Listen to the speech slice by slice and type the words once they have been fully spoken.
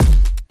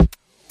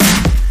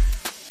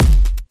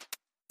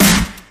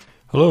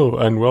Hello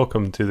and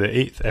welcome to the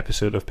 8th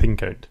episode of Ping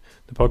Count,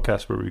 the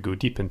podcast where we go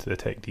deep into the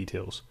tech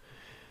details.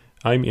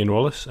 I'm Ian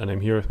Wallace and I'm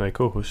here with my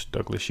co-host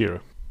Douglas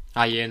Shearer.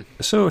 Hi Ian.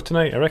 So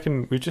tonight I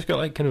reckon we've just got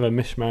like kind of a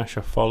mishmash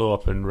of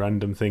follow-up and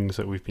random things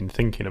that we've been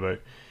thinking about,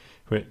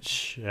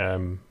 which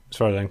as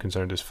far as I'm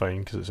concerned is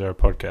fine because it's our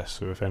podcast,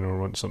 so if anyone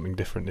wants something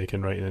different they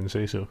can write in and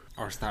say so.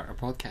 Or start a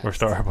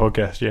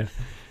podcast. Yeah.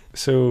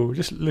 So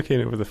just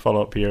looking over the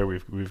follow-up here,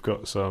 we've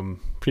got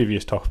some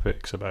previous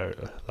topics about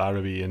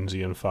Larrabee and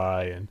Xeon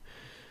Phi and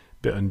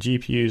a bit on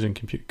GPUs and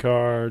compute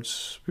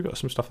cards. We've got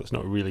some stuff that's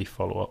not really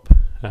follow-up,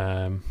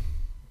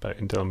 about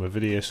Intel and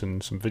Movidius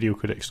and some video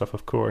codec stuff,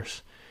 of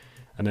course,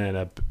 and then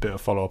a bit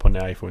of follow-up on the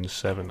iPhone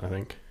 7, I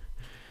think.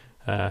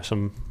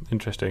 Some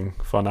interesting,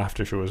 fun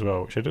after-show as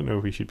well, which I don't know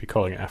if we should be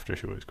calling it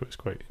after-show. It's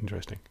quite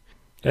interesting.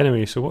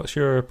 Anyway, so what's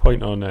your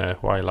point on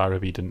why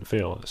Larrabee didn't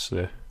fail? It's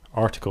the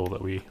article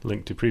that we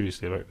linked to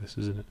previously about this,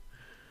 isn't it?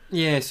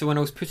 Yeah, so when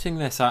I was putting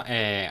this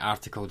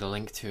article, the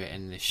link to it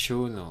in the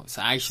show notes,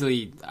 I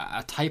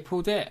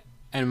typoed it,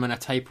 and when I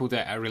typoed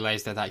it, I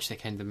realised I'd actually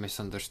kind of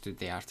misunderstood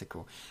the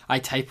article.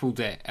 I typoed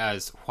it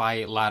as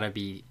why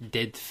Larrabee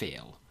did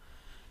fail,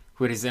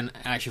 whereas in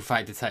actual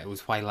fact the title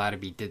was why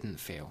Larrabee didn't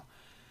fail,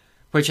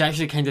 which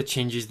actually kind of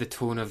changes the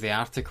tone of the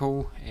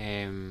article.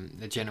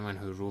 The gentleman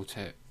who wrote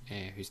it,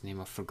 whose name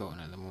I've forgotten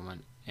at the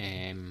moment,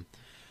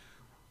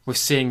 was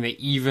saying that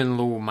even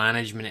though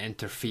management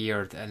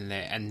interfered and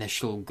the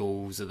initial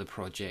goals of the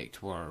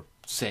project were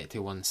set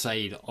to one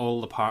side,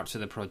 all the parts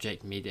of the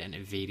project made it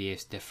into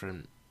various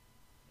different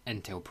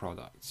Intel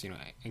products,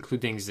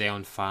 including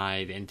Xeon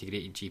Phi, the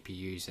integrated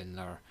GPUs and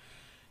their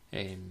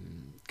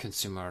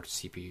consumer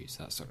CPUs,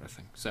 that sort of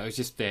thing. So I was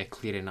just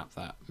clearing up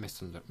that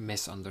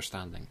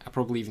misunderstanding. I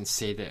probably even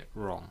said it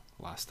wrong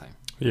last time.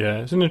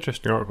 Yeah, it's an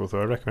interesting article,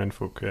 though. I recommend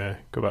folk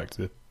go back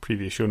to the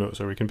previous show notes,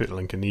 or we can put a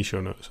link in these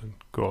show notes and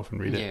go off and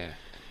read it. Yeah,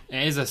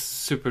 it is a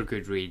super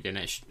good read, and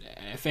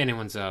if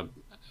anyone's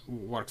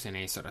works in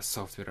any sort of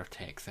software or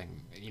tech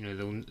thing,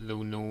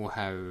 they'll know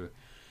how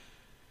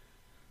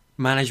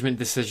management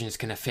decisions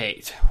can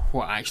affect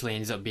what actually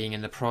ends up being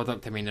in the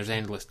product. I mean, there's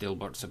endless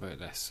Dilberts about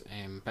this,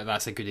 but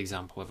that's a good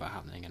example of it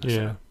happening in a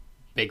sort of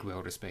big,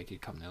 well-respected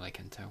company like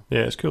Intel.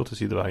 Yeah, it's cool to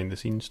see the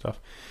behind-the-scenes stuff.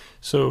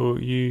 So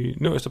you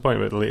noticed a point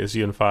about the latest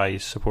Xeon Phi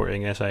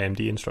supporting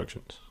SIMD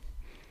instructions.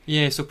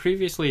 Yeah, so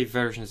previously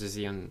versions of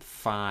Xeon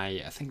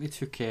Phi, I think they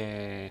took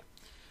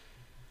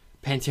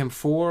Pentium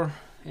 4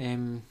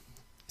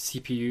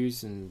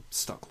 CPUs and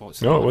stuck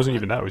lots of... No, it wasn't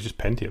even that, it was just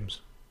Pentiums.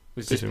 It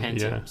was just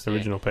Pentiums. Yeah, the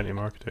original Pentium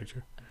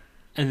architecture.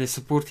 And they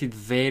supported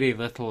very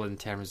little in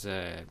terms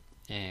of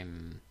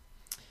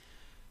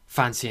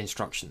fancy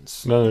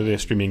instructions. None of the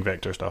streaming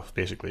vector stuff,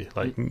 basically.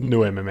 Like,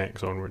 no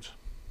MMX onwards.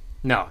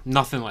 No,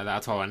 nothing like that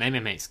at all. And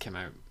MMX came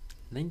out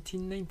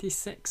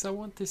 1996, I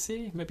want to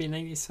say. Maybe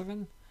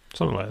 97.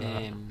 Something like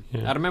that.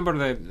 Yeah. I remember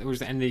there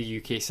was in the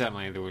UK,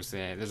 certainly,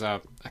 there's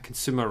a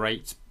consumer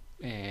rights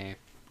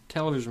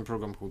television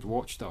program called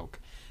Watchdog.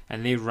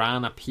 And they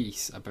ran a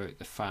piece about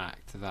the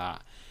fact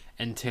that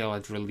Intel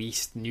had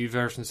released new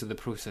versions of the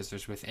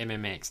processors with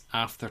MMX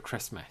after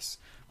Christmas,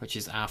 which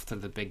is after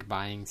the big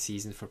buying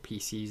season for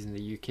PCs in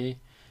the UK,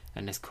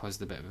 and this caused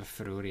a bit of a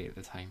furore at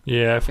the time.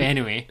 Yeah,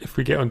 if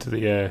we get onto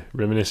the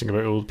reminiscing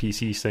about old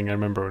PCs thing, I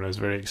remember when I was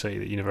very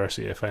excited at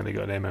university I finally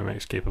got an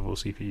MMX capable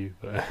CPU.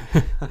 But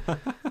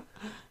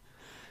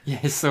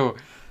yeah, so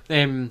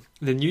the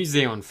new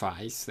Xeon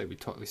Phis that we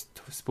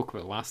spoke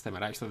about last time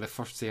are actually the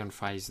first Xeon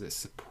Phis that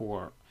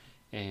support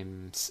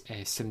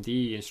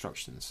SIMD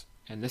instructions,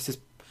 and this is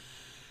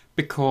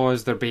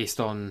because they're based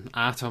on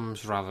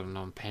Atoms rather than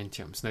on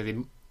Pentiums.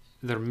 Now,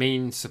 their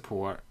main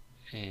support,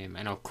 and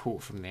I'll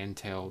quote from the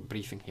Intel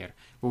briefing here,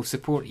 will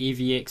support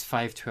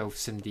AVX512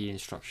 SIMD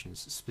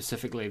instructions,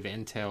 specifically the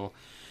Intel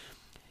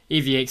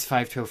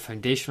AVX512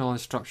 foundational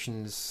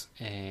instructions,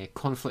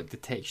 conflict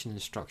detection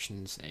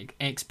instructions,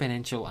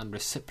 exponential and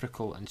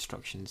reciprocal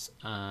instructions,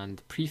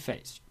 and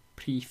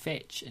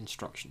prefetch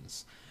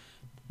instructions.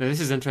 Now, this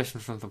is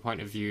interesting from the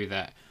point of view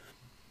that,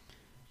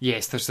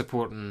 yes, they're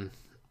supporting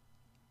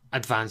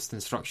advanced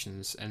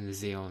instructions in the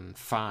Xeon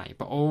Phi,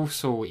 but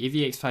also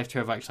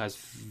AVX512 actually has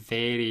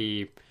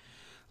very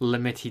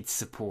limited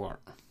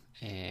support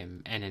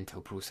in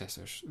Intel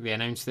processors. They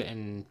announced it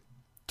in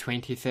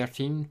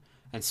 2013,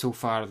 and so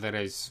far there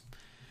is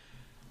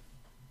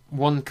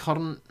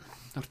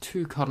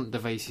two current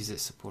devices that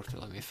support it.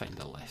 Let me find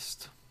the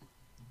list.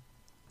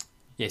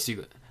 Yes, you've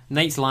got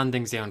Knights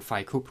Landing Xeon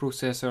Phi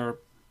coprocessor,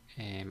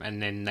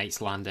 and then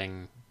Knights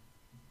Landing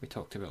we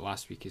talked about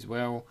last week as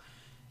well.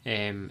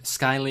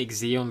 Skylake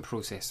Xeon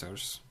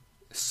processors,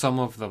 some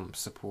of them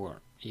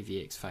support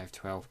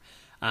AVX512,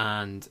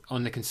 and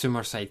on the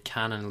consumer side,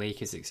 Cannon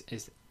Lake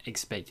is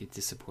expected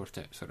to support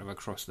it sort of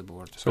across the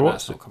board. So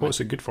what's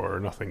it good for,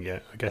 or nothing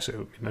yet? I guess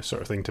this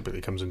sort of thing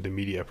typically comes into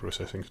media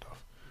processing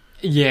stuff.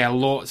 Yeah,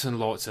 lots and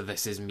lots of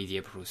this is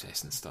media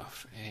processing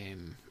stuff,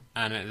 and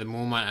at the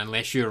moment,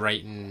 unless you're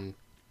writing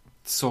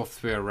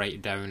software right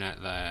down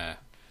at the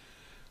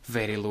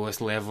very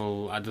lowest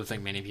level, I don't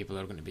think many people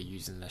are going to be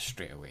using this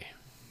straight away.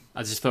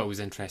 I just thought it was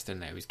interesting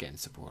that it was getting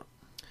support.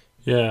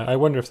 Yeah, I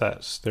wonder if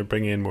they're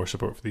bringing in more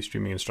support for these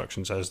streaming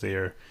instructions as they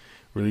are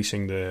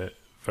releasing the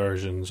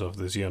versions of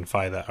the Xeon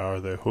Phi that are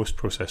the host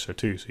processor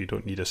too. So you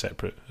don't need a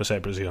separate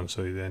Xeon.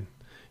 So then,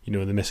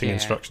 the missing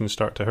instructions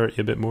start to hurt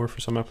you a bit more for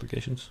some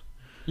applications.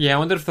 Yeah, I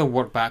wonder if they'll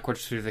work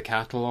backwards through the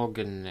catalogue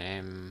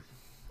and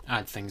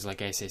add things like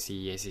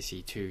SSE,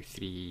 SSE2,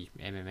 3,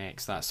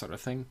 MMX, that sort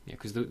of thing. Yeah,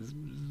 because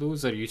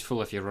those are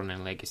useful if you're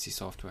running legacy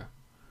software.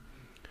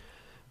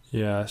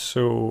 Yeah,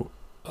 so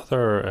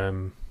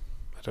other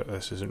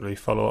this isn't really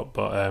follow up,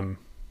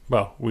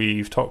 but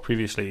we've talked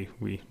previously.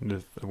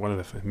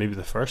 Maybe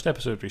the first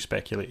episode we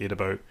speculated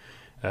about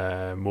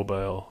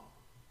mobile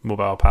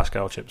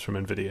Pascal chips from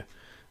NVIDIA,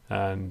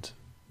 and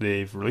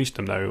they've released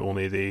them now.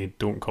 Only they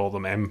don't call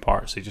them M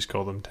parts; they just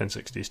call them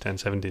 1060s,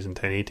 1070s, and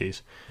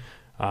 1080s.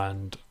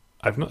 And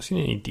I've not seen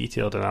any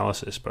detailed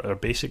analysis, but they're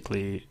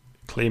basically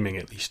claiming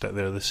at least that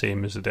they're the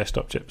same as the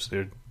desktop chips.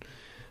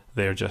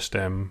 They're just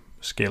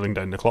scaling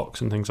down the clocks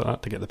and things like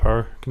that to get the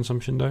power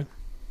consumption down.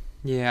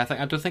 Yeah,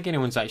 I don't think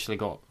anyone's actually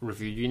got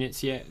review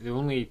units yet. The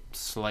only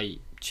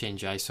slight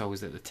change I saw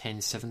was that the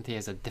 1070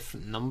 has a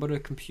different number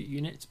of compute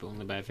units, but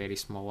only by a very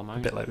small amount.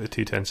 A bit like the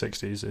two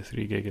 1060s, the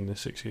 3 gig and the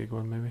 6 gig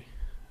one, maybe.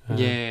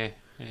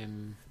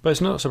 But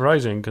it's not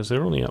surprising because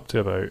they're only up to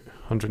about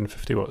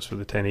 150 watts for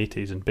the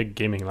 1080s, and big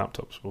gaming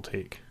laptops will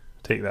take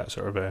that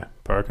sort of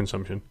power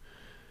consumption.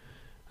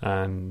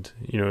 And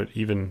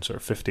even sort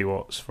of 50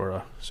 watts for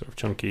a sort of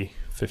chunky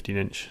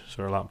 15-inch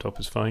sort of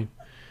laptop is fine.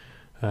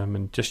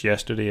 And just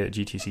yesterday at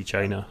GTC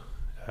China,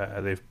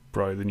 they've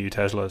brought out the new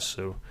Teslas.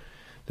 So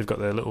they've got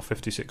the little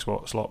 56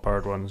 watt slot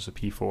powered ones, the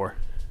P4,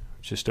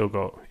 which has still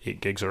got 8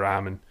 gigs of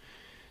RAM and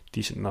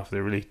decent enough.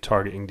 They're really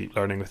targeting deep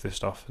learning with this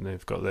stuff, and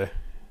they've got a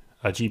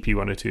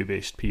GP102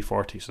 based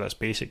P40. So that's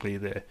basically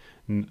the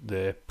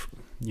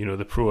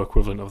pro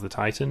equivalent of the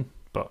Titan,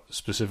 but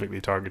specifically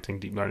targeting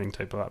deep learning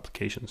type of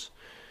applications.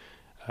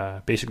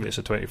 Basically, it's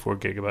a 24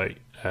 gigabyte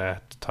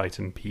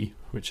Titan P,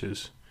 which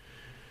is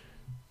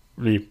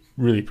really,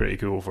 really pretty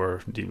cool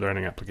for deep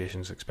learning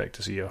applications. Expect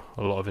to see a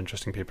lot of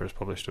interesting papers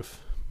published with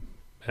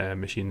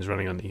machines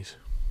running on these.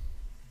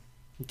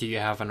 Do you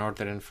have an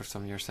order in for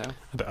some yourself?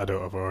 I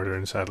don't have an order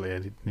in, sadly.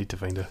 I need to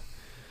find a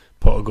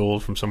pot of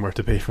gold from somewhere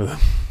to pay for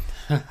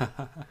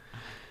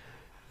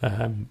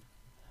them.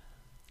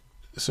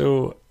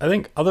 So I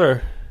think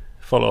other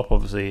follow-up,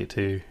 obviously,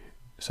 to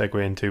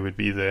segue into would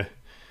be the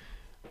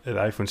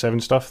iPhone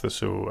 7 stuff.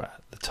 So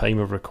at the time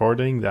of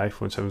recording, the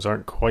iPhone 7s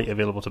aren't quite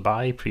available to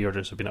buy.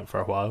 Pre-orders have been up for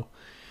a while,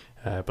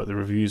 but the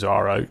reviews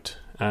are out.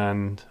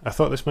 And I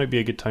thought this might be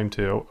a good time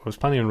I was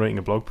planning on writing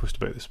a blog post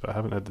about this, but I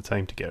haven't had the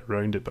time to get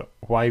around it. But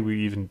why we're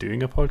even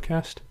doing a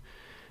podcast?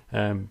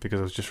 Because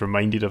I was just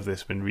reminded of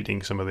this when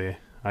reading some of the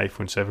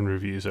iPhone 7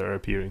 reviews that are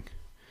appearing.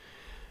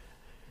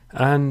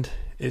 And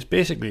it's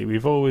basically,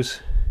 we've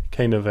always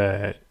kind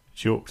of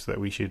joked that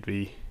we should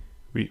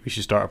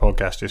start a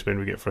podcast just when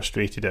we get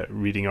frustrated at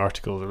reading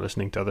articles or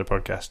listening to other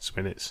podcasts,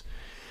 when it's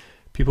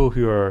people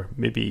who are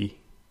maybe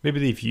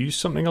they've used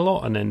something a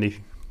lot and then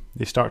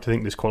they start to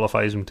think this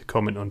qualifies them to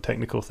comment on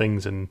technical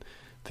things, and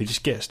they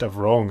just get stuff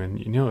wrong. And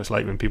it's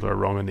like when people are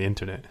wrong on the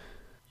internet.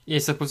 Yeah,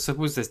 suppose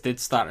this did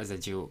start as a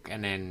joke,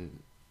 and then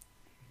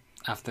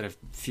after a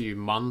few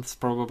months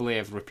probably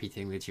of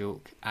repeating the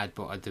joke, I'd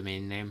bought a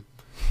domain name.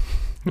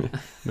 Then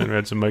we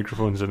had some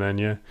microphones, and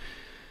then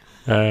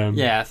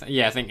I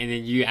think, and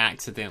then you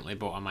accidentally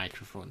bought a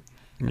microphone,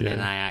 and then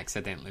I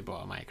accidentally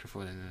bought a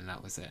microphone, and then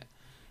that was it.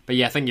 But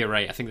yeah, I think you're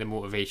right. I think the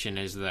motivation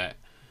is that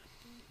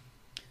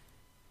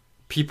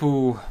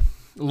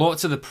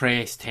lots of the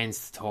press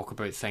tends to talk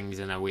about things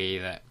in a way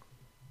that,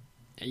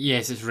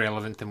 yes, it's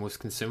relevant to most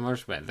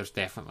consumers, but there's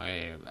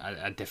definitely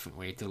a different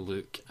way to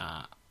look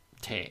at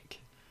tech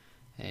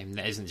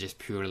that isn't just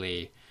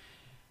purely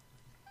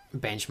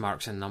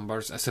benchmarks and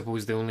numbers. I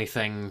suppose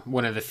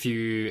one of the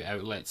few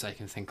outlets I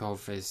can think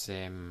of is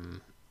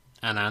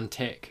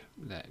Anantech,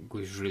 that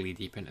goes really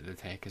deep into the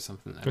tech, is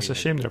something that it's a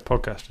shame their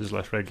podcast is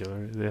less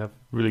regular. They have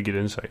really good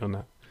insight on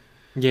that.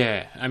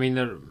 Yeah, I mean,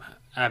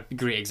 a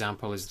great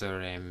example is their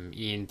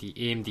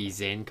AMD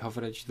Zen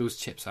coverage. Those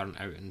chips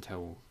aren't out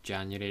until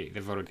January.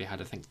 They've already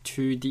had, I think,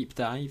 2 deep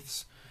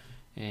dives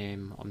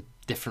on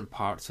different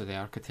parts of the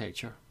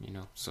architecture,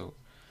 so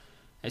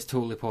it's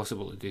totally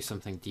possible to do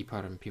something deeper,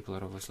 and people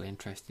are obviously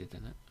interested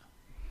in it.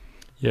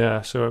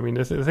 Yeah, so I mean,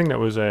 the thing that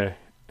was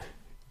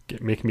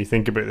making me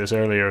think about this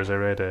earlier as I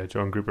read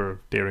John Gruber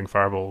of Daring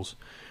Fireball's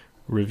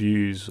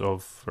reviews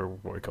of, or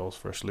what he calls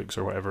first looks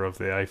or whatever, of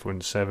the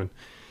iPhone 7,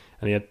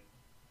 and he had,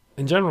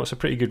 in general, it's a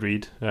pretty good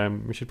read.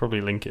 We should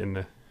probably link it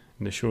in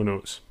the show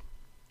notes.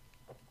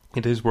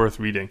 It is worth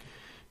reading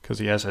because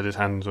he has had his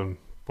hands on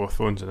both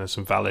phones and has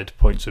some valid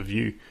points of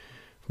view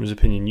from his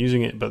opinion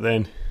using it. But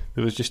then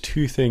there was just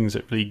 2 things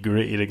that really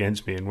grated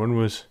against me, and one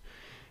was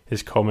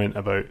his comment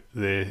about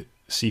the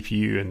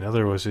CPU, and the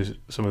other was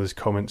some of his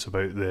comments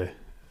about the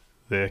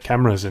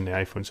cameras in the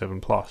iPhone 7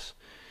 Plus.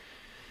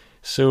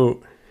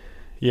 So,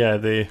 yeah,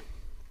 the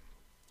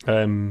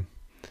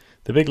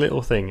big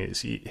little thing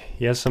is he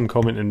has some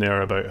comment in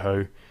there about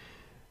how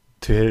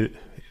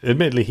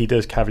admittedly, he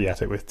does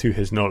caveat it with to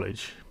his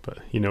knowledge, but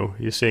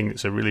he's saying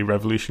it's a really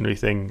revolutionary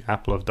thing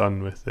Apple have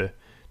done with the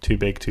too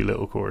big, too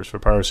little cores for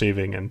power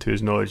saving, and to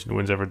his knowledge, no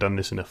one's ever done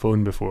this in a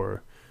phone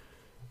before.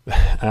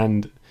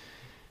 And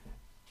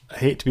I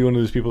hate to be one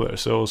of those people that are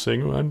still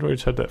saying, "Oh,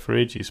 Android's had that for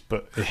ages,"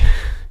 but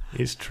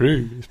it's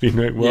true. It's been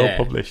well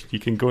published. You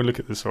can go and look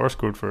at the source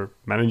code for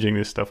managing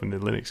this stuff in the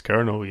Linux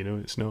kernel.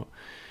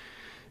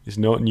 It's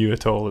not new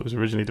at all. It was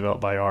originally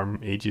developed by ARM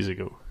ages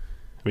ago.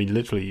 I mean,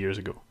 literally years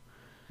ago.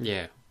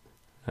 Yeah.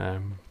 I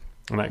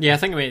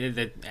think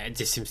it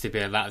just seems to be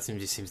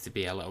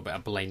a little bit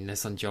of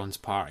blindness on John's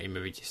part. He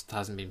maybe just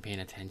hasn't been paying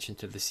attention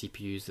to the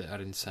CPUs that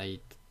are inside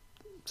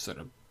sort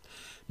of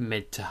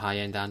mid to high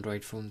end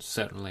Android phones.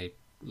 Certainly,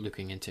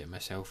 looking into it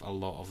myself, a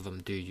lot of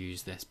them do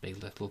use this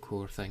big little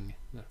core thing.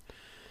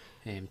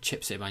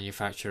 Chipset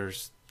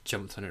manufacturers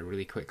jumped on it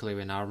really quickly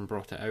when ARM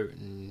brought it out,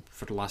 and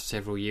for the last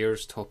several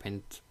years, top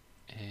end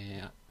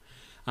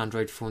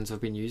Android phones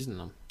have been using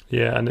them.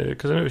 Yeah, and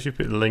because I noticed you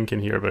put the link in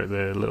here about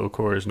the little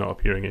cores not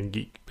appearing in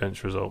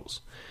Geekbench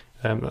results.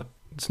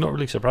 It's not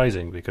really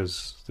surprising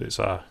because it's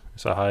a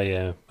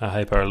high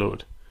power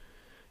load.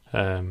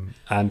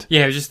 And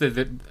yeah, it was just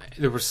that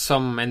there was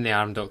some in the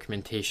ARM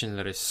documentation.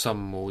 There is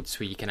some modes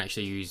where you can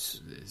actually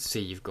use,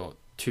 say you've got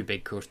 2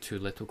 big cores, 2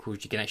 little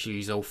cores, you can actually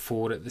use all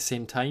 4 at the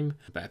same time.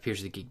 But it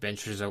appears the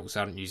Geekbench results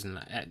aren't using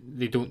that.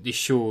 They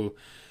show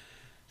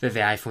that the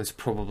iPhone's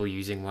probably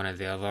using one of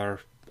the other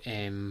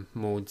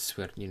modes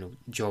where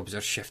jobs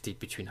are shifted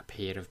between a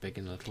pair of big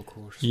and little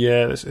cores.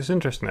 Yeah, it's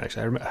interesting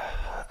actually.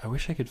 I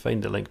wish I could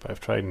find the link, but I've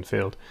tried and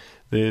failed.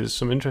 There's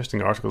some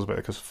interesting articles about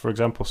it because, for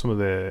example, some of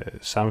the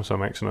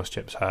Samsung Exynos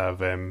chips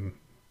have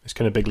it's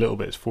kind of big little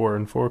bits, 4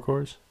 and 4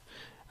 cores,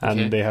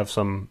 and they have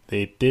some.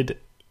 They did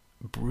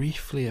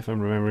briefly, if I'm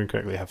remembering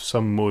correctly, have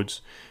some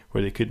modes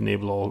where they could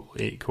enable all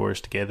 8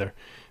 cores together,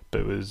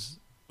 but it was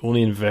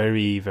only in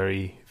very,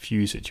 very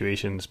few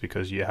situations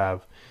because you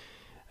have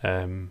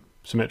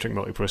symmetric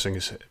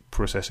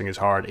multiprocessing is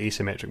hard,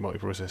 asymmetric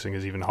multiprocessing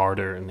is even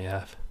harder, and they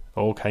have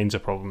all kinds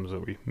of problems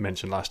that we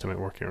mentioned last time at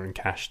working on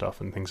cache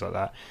stuff and things like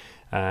that.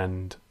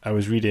 And I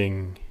was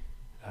reading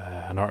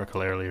an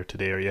article earlier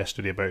today or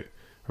yesterday about,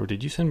 or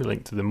did you send me a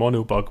link to the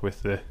mono bug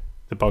with the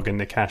bug in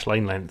the cache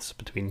line lengths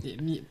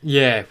between?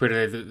 Yeah,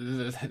 where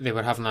they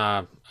were having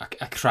a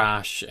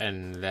crash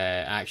and the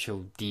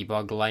actual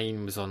debug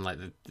line was on like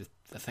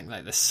I think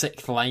like the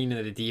 6th line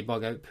of the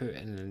debug output,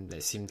 and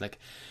it seemed like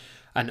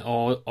an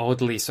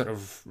oddly sort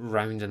of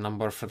round a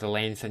number for the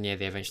length, and they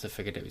eventually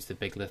figured it was the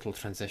big little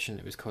transition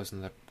that was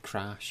causing the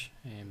crash,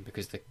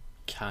 because the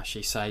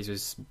cache size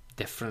was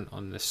different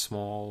on the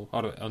small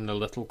or on the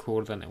little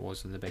core than it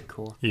was on the big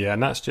core. Yeah,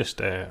 and that's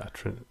just a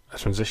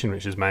transition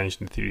which is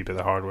managed in theory by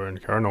the hardware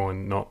and kernel,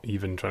 and not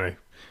even trying to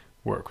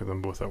work with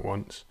them both at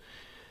once.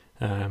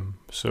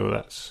 So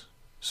that's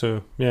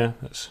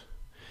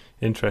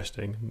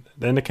interesting.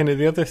 Then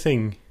the other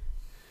thing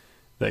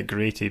that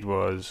grated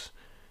was,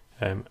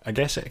 I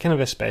guess it kind of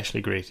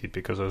especially grated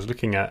because I was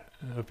looking at,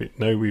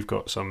 now we've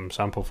got some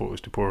sample photos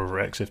to pour over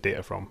EXIF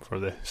data from for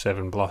the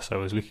 7 Plus. I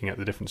was looking at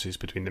the differences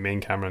between the main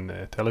camera and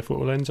the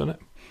telephoto lens on it,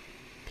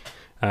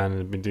 and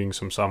I've been doing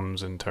some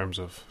sums in terms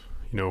of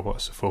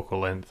what's the focal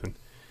length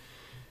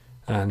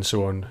and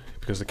so on,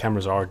 because the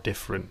cameras are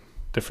different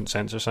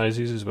sensor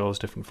sizes as well as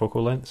different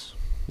focal lengths.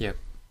 Yep.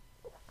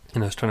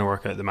 And I was trying to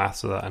work out the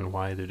maths of that and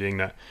why they're doing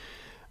that.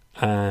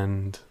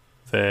 And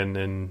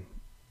then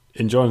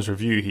in John's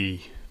review,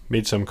 he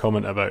made some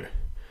comment about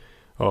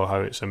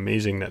how it's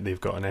amazing that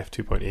they've got an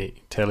f2.8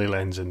 tele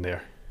lens in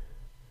there,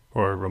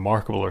 or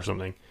remarkable or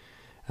something,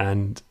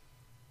 and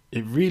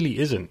it really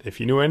isn't. If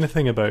you know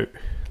anything about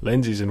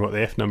lenses and what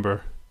the f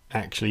number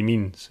actually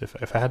means,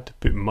 if I had to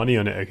put money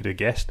on it, I could have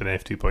guessed an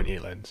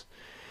f2.8 lens,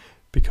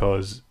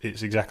 because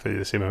it's exactly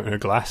the same amount of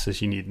glass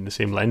as you need and the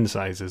same lens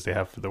size as they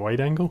have for the wide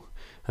angle,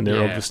 and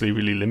they're obviously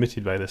really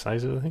limited by the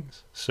size of the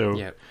things.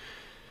 So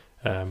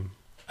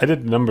I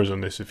did the numbers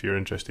on this if you're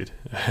interested.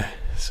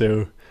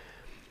 So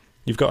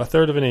you've got a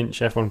 1/3 of an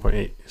inch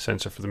f1.8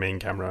 sensor for the main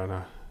camera and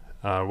a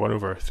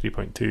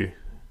 1/3.2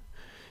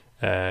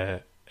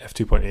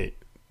 f2.8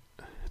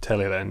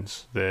 tele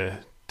lens. The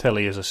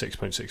tele is a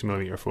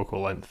 6.6mm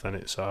focal length, and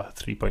it's a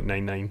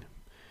 3.99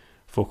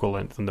 focal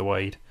length on the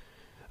wide.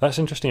 That's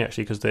interesting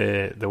actually, because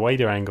the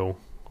wider angle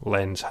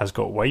lens has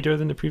got wider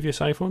than the previous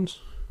iPhones.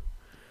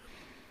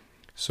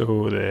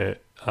 So an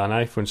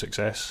iPhone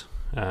 6S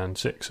and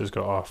 6 has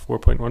got a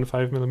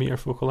 4.15mm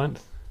focal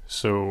length.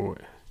 So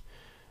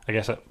I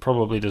guess that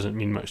probably doesn't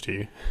mean much to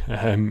you.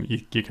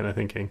 You're kind of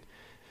thinking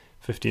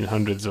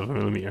 1600ths of a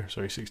millimeter,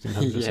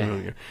 1600ths of a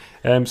millimeter.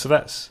 So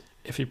that's,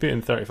 if you put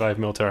in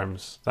 35mm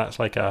terms, that's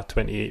like a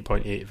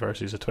 28.8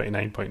 versus a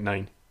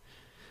 29.9.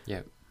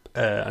 Yeah.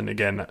 And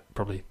again, that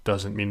probably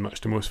doesn't mean much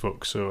to most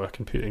folks, so I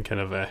can put in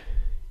kind of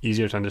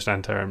easier to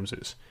understand terms.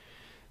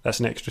 That's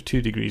an extra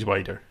 2 degrees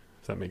wider,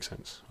 if that makes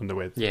sense, on the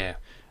width. Yeah.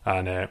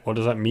 And what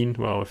does that mean?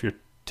 Well, if you're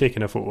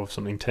taking a photo of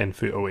something 10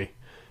 foot away,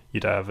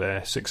 you'd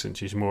have 6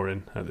 inches more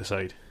in at the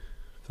side,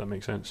 if that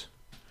makes sense.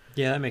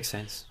 Yeah, that makes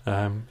sense.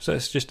 So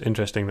it's just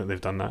interesting that they've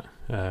done that.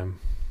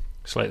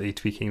 Slightly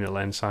tweaking the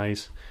lens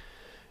size.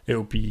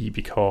 It'll be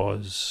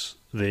because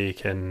they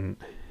can...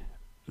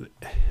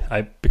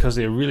 because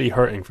they're really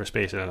hurting for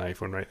space in an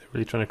iPhone, right? They're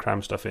really trying to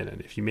cram stuff in,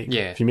 and if you make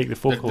the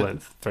focal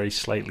length very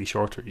slightly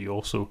shorter, you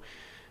also,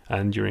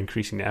 and you're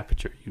increasing the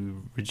aperture,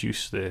 you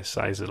reduce the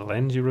size of the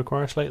lens you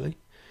require slightly.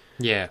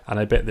 Yeah. And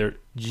I bet they're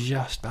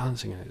just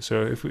balancing it.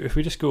 So if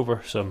we just go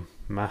over some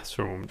maths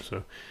for a moment,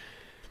 so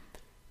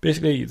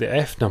basically the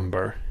f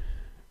number,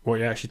 what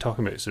you're actually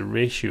talking about is the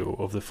ratio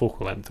of the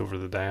focal length over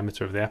the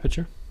diameter of the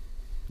aperture.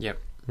 Yep.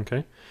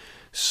 Okay.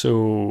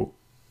 So,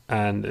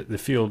 and the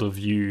field of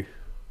view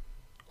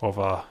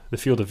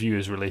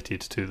is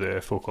related to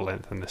the focal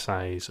length and the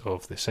size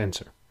of the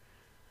sensor.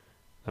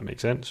 That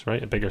makes sense,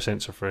 right? A bigger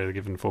sensor for a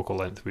given focal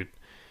length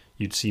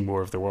you'd see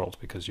more of the world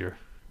because you're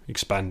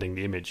expanding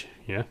the image.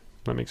 Yeah,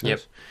 that makes sense.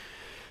 Yep.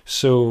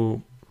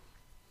 So,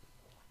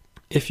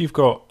 if you've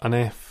got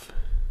an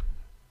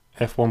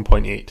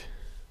f1.8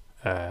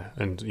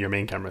 and your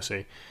main camera,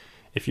 say,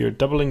 if you're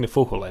doubling the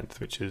focal length,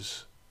 which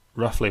is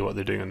roughly what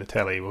they're doing on the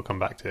telly, we'll come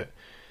back to it,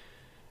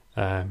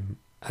 and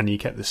you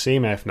kept the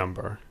same f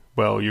number,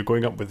 well, you're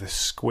going up with the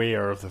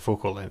square of the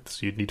focal length,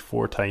 so you'd need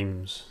 4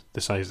 times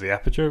the size of the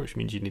aperture, which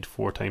means you'd need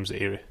 4 times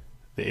the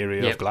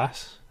area of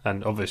glass.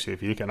 And obviously,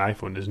 if you look at an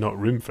iPhone, there's not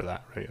room for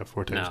that, right? A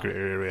 4 times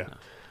greater area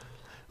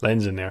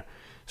lens in there.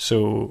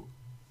 So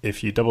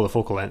if you double the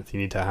focal length, you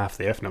need to half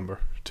the f number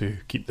to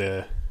keep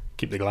the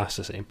glass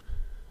the same,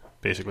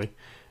 basically.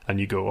 And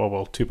you go, oh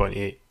well,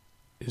 2.8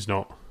 is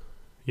not,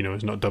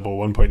 is not double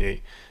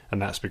 1.8,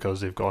 and that's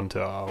because they've gone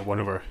to a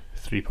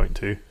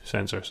 1/3.2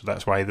 sensor. So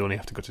that's why they only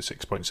have to go to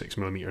 6.6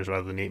 millimeters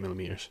rather than 8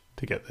 millimeters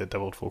to get the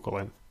doubled focal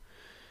length.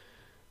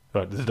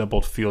 But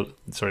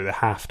the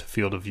halved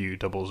field of view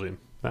double zoom.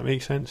 That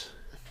makes sense?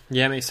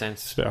 Yeah, it makes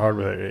sense. It's a bit hard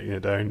without writing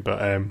it down,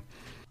 but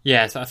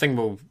yeah, so I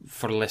think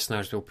for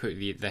listeners, we'll put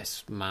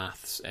this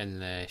maths in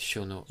the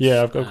show notes.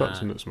 Yeah, I've got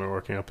some notes in my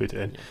working. I'll put it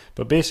in. Yeah.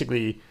 But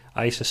basically,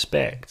 I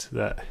suspect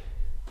that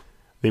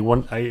I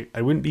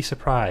wouldn't be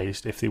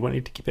surprised if they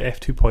wanted to keep it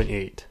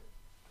f2.8,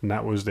 and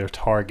that was their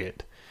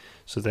target.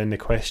 So then the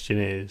question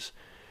is,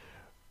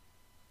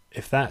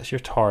 if that's your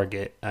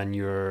target and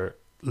you're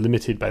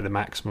limited by the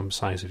maximum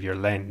size of your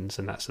lens,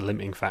 and that's the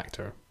limiting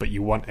factor, but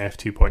you want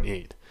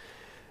f2.8,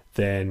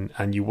 then,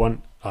 and you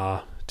want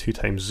a 2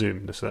 times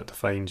zoom, so that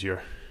defines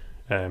your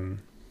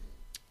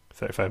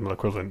 35mm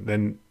equivalent,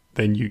 then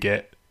you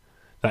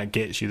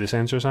gets you the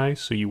sensor size,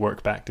 so you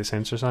work back the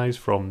sensor size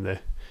from the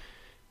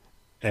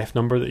f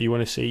number that you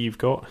want to say you've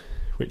got,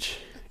 which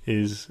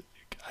is,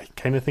 I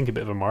kind of think, a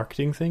bit of a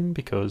marketing thing,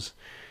 because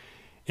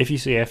if you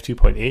say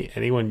f2.8,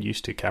 anyone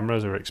used to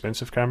cameras or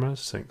expensive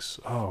cameras thinks,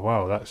 oh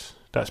wow,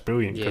 that's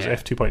brilliant, because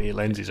f2.8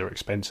 lenses are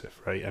expensive,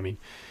 right? I mean,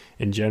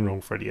 in general,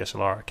 for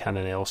DSLR,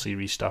 Canon L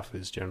series stuff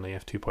is generally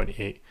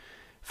f2.8.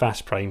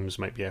 Fast primes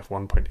might be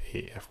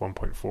f1.8,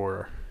 f1.4,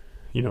 or,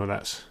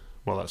 that's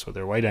what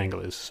their wide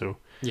angle is. So,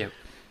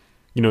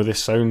 this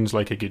sounds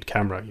like a good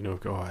camera.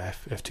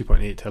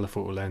 f2.8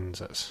 telephoto lens,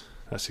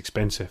 that's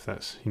expensive.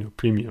 That's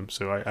premium.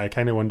 So I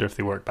kind of wonder if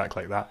they work back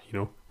like that.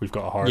 We've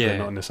got a hardware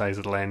not on the size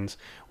of the lens.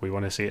 We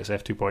want to say it's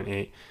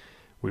f2.8.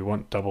 We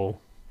want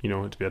double, it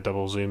to be a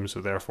double zoom.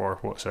 So therefore,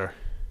 what's our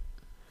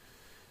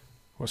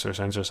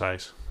sensor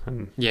size?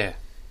 And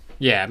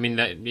I mean,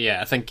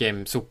 I think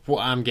so.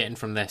 What I'm getting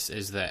from this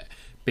is that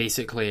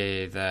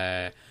basically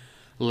the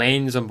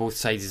lens on both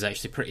sides is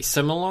actually pretty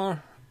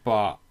similar,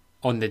 but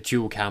on the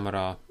dual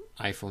camera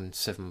iPhone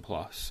 7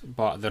 Plus,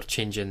 but they're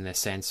changing the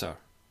sensor,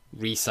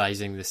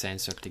 resizing the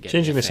sensor to get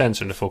changing the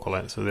sensor and the focal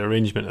length. So the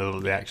arrangement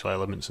of the actual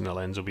elements in the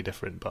lens will be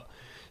different, but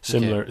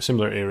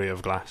similar area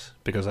of glass,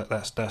 because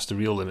that's the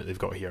real limit they've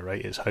got here,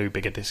 right? Is how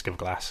big a disc of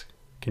glass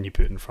can you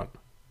put in front?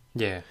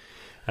 Yeah.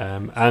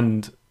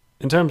 And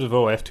in terms of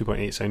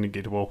f2.8 sounding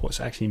good, well, what's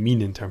it actually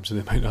mean in terms of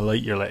the amount of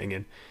light you're letting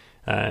in?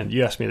 And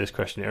you asked me this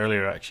question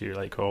earlier, actually. You're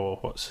like,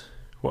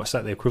 what's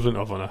that the equivalent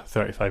of on a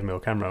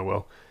 35mm camera?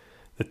 Well,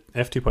 the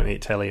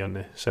f2.8 telly on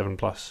the 7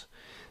 Plus,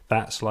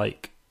 that's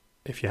like,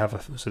 if you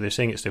have so they're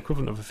saying it's the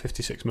equivalent of a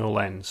 56mm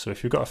lens. So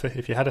if you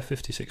had a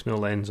 56mm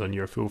lens on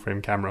your full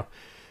frame camera,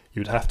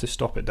 you'd have to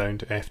stop it down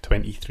to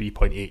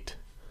f23.8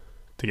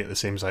 to get the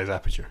same size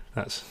aperture.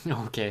 That's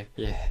okay.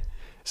 Yeah,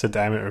 it's a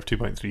diameter of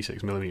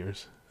 2.36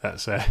 millimeters.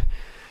 That's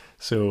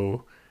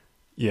so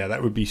yeah,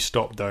 that would be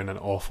stopped down an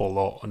awful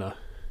lot on a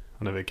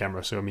big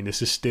camera. So I mean,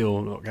 this is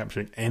still not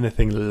capturing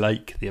anything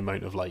like the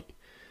amount of light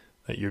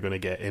that you're going to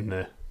get in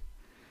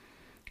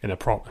a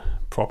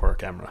proper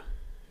camera.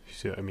 You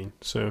see what I mean?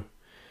 So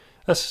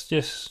that's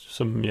just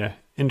some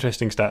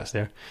interesting stats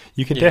there.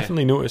 You can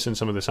definitely notice in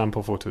some of the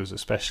sample photos,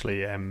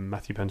 especially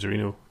Matthew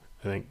Panzerino.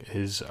 I think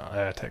his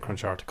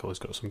TechCrunch article has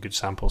got some good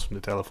samples from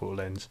the telephoto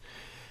lens,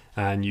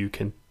 and you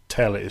can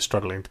tell it is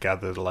struggling to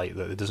gather the light,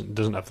 that it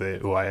doesn't have the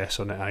OIS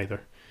on it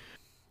either.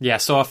 Yeah, I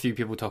saw a few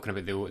people talking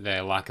about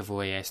the lack of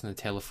OIS in the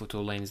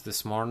telephoto lens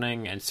this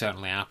morning, and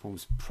certainly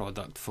Apple's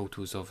product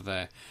photos of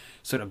the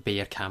sort of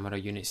bare camera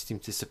units seem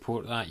to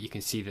support that. You can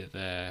see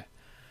that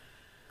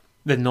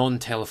the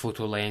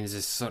non-telephoto lens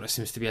is sort of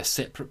seems to be a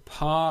separate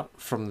part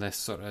from this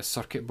sort of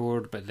circuit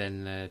board, but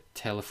then the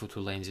telephoto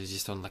lens is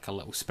just on like a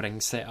little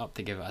spring setup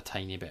to give it a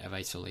tiny bit of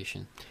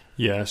isolation.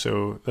 Yeah,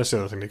 so that's the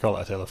other thing, they call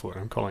it a telephoto.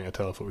 I'm calling it a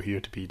telephoto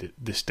here to be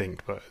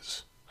distinct, but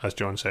as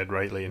John said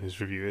rightly in his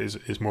review,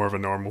 is more of a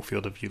normal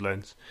field of view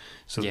lens.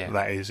 So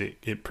that is,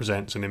 it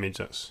presents an image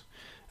that's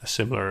a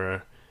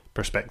similar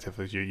perspective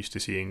as you're used to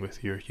seeing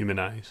with your human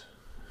eyes,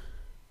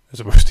 as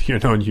opposed to your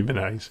non-human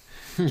eyes.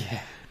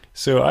 Yeah.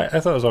 So I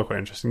thought it was all quite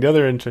interesting. The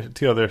other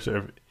two other sort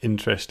of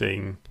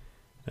interesting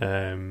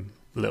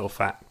little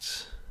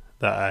facts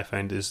that I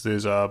found is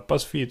there's a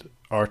BuzzFeed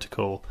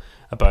article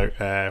about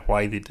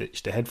why they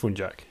ditched the headphone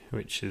jack,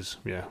 which is,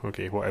 yeah,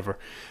 okay, whatever.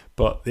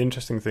 But the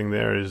interesting thing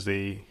there is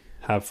they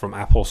have from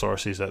Apple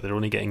sources that they're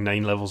only getting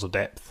 9 levels of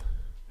depth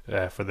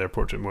for their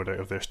portrait mode out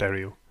of their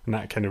stereo, and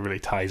that kind of really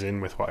ties in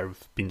with what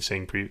I've been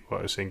saying, what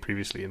I was saying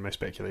previously in my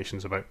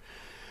speculations about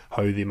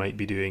how they might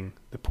be doing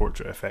the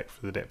portrait effect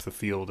for the depth of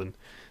field, and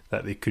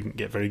that they couldn't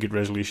get very good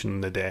resolution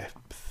in the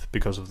depth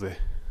because of the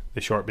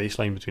short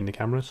baseline between the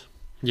cameras.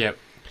 Yep.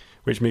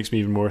 Which makes me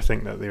even more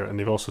think that and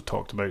they've also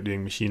talked about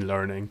doing machine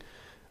learning.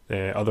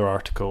 Other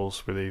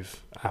articles where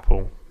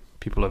Apple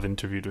people have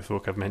interviewed with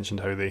folk have mentioned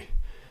how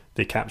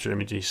they capture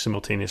images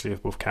simultaneously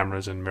with both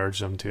cameras and merge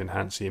them to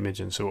enhance the image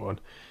and so on.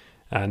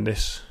 And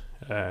this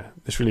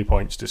really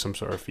points to some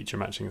sort of feature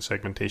matching and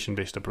segmentation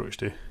based approach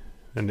to,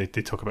 and they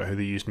talk about how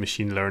they used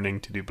machine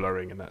learning to do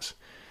blurring, and it's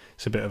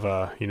a bit of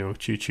a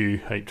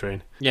choo-choo hype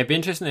train. Yeah, it'd be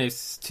interesting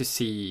to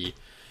see.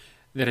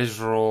 There is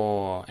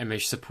raw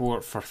image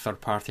support for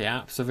third-party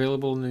apps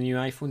available in the new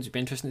iPhones. It'd be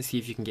interesting to see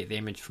if you can get the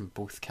image from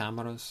both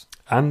cameras.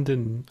 And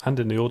in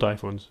the old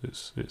iPhones,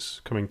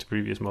 it's coming to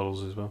previous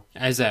models as well.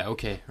 Is it?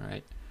 Okay,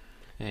 right.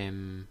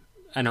 And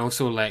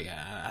also, like,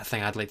 a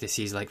thing I'd like to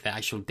see is like the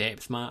actual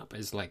depth map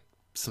is like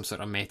some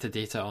sort of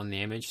metadata on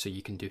the image, so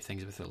you can do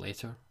things with it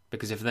later.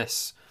 Because if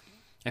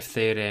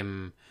their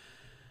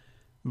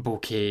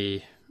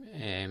bokeh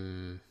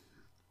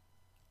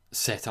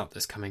setup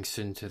that's coming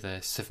soon to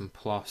the 7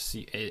 Plus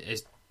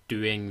is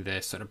doing the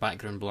sort of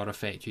background blur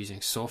effect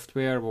using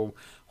software, well,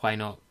 why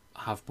not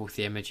have both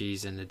the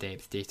images and the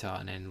depth data,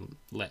 and then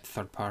let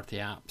third-party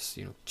apps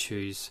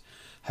choose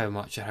how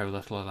much or how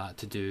little of that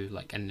to do,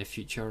 like, in the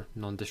future,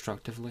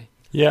 non-destructively.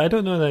 Yeah, I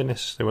don't know that I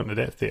necessarily want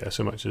the depth data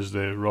so much as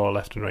the raw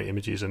left and right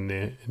images and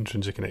the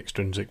intrinsic and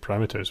extrinsic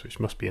parameters, which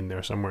must be in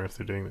there somewhere if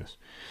they're doing this.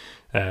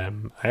 I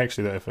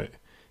actually thought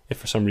if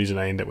for some reason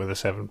I end up with a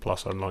 7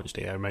 Plus on launch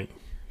day, I might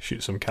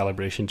shoot some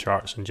calibration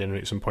charts and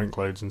generate some point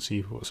clouds and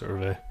see what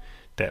sort of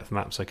depth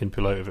maps I can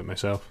pull out of it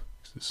myself.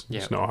 It's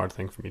not a hard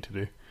thing for me to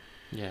do.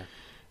 Yeah.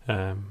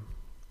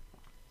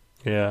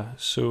 Yeah.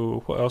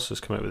 So what else has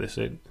come out with this?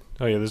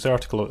 There's the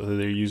article that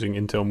they're using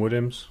Intel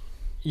modems.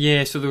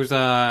 Yeah, so there's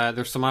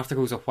some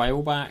articles a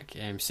while back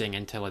saying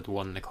Intel had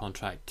won the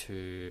contract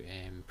to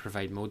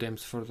provide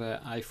modems for the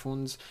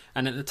iPhones,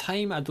 and at the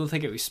time I don't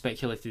think it was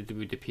speculated they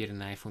would appear in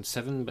the iPhone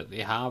 7, but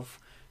they have.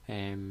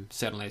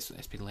 Certainly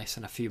it's been less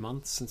than a few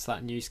months since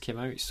that news came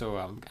out, so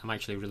I'm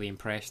actually really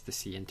impressed to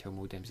see Intel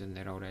modems in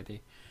there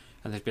already.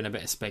 And there's been a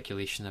bit of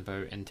speculation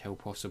about Intel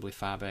possibly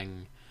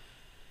fabbing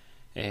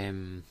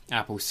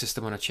Apple's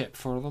system on a chip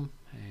for them,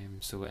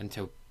 so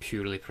Intel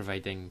purely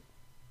providing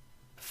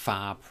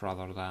fab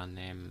rather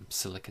than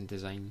silicon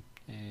design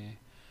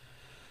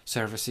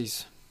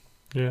services.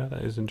 Yeah,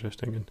 that is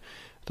interesting. And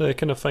the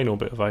kind of final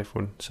bit of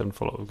iPhone 7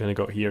 follow-up we've kind of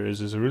got here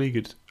is a really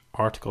good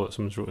article that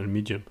someone's wrote in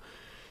Medium,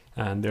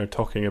 and they're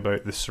talking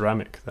about the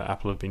ceramic that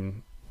Apple have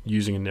been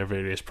using in their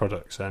various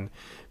products, and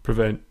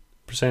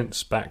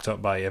presents backed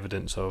up by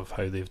evidence of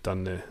how they've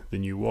done the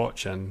new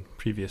watch and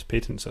previous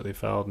patents that they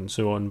filed and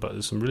so on. But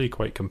there's some really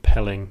quite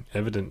compelling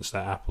evidence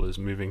that Apple is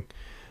moving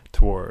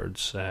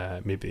towards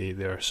maybe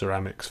their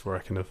ceramics for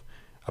a kind of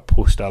a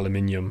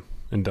post-aluminium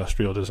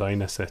industrial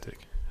design aesthetic.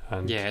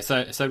 And yeah,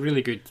 it's a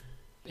really good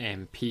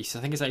piece. I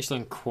think it's actually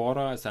on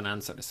Quora. It's an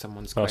answer to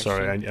someone's question. Oh,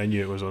 sorry, I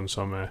knew it was on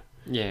some...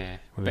 yeah,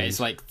 but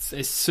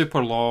it's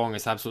super long.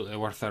 It's absolutely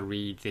worth a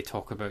read. They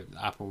talk about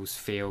Apple's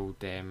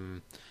failed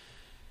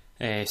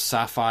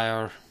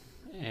Sapphire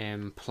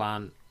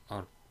plant,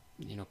 or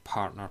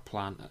partner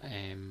plant,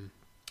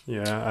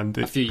 and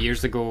a few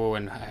years ago,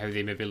 and how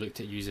they maybe looked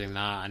at using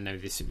that, and now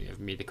they seem to have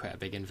made quite a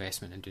big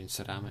investment in doing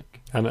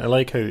ceramic. And I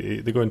like how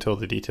they go into all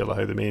the detail of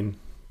how the main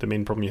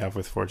problem you have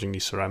with forging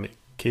these ceramic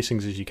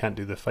casings is you can't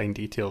do the fine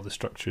detail, the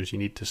structures you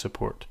need to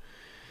support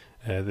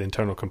the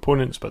internal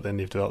components, but then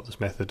they've developed this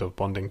method of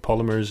bonding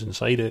polymers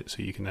inside it,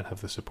 so you can then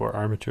have the support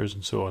armatures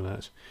and so on. And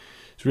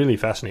it's really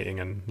fascinating,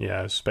 and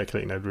I was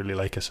speculating I'd really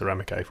like a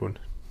ceramic iPhone.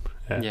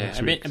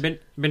 It'd be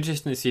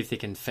interesting to see if they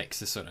can fix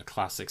the sort of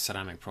classic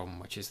ceramic problem,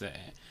 which is that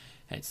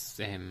it's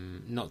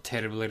not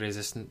terribly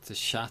resistant to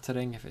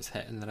shattering if it's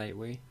hit in the right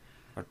way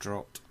or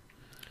dropped.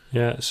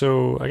 Yeah,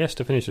 so I guess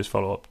to finish this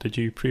follow-up, did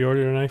you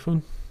pre-order an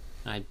iPhone?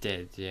 I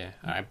did, yeah.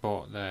 I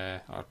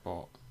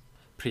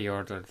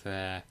pre-ordered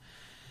the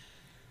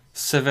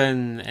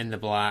 7 in the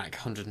black,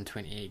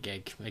 128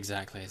 gig,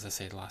 exactly as I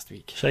said last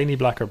week. Shiny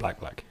black or black?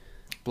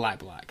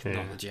 Black,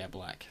 not the jet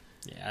black.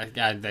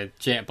 Yeah, the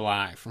Jet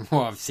Black, from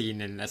what I've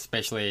seen, and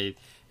especially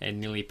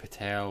Neely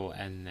Patel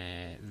and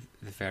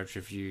the Verge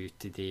review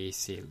today,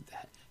 say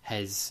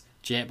his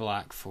Jet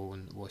Black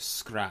phone was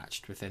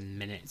scratched within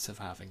minutes of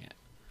having it.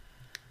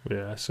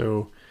 Yeah,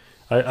 so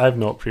I've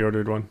not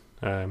pre-ordered one.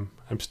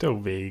 I'm still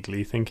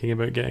vaguely thinking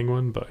about getting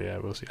one, but yeah,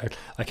 we'll see.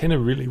 I kind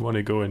of really want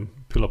to go and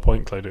pull a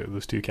point cloud out of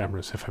those two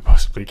cameras if I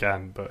possibly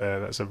can, but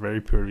that's a very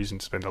poor reason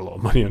to spend a lot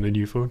of money on a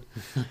new phone.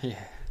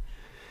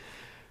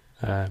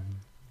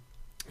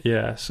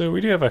 Yeah. So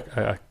we do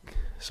have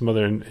some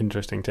other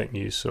interesting tech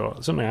news. So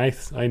something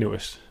I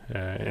noticed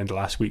in the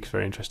last week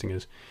very interesting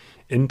is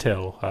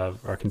Intel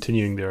are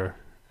continuing their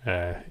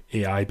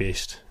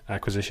AI-based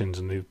acquisitions,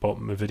 and they've bought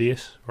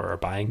Movidius, or are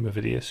buying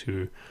Movidius,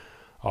 who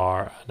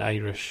are an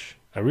Irish,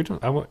 I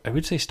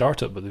would say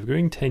startup, but they're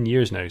going 10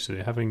 years now, so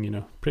they're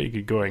having pretty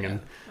good going. Yeah,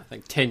 and I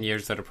think 10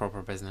 years they're a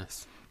proper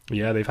business.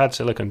 Yeah, they've had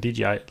silicon.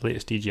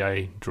 Latest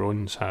DJI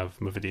drones have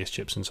Movidius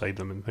chips inside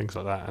them and things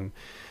like that, and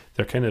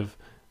they're kind of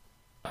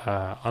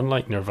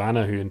unlike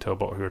Nirvana, who Intel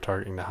bought, who are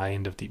targeting the high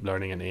end of deep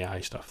learning and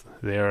AI stuff.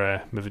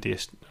 Their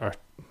Movidius are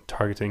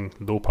targeting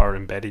low power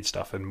embedded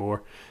stuff, and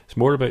it's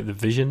more about the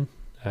vision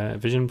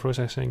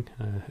processing,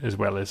 as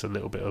well as a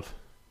little bit of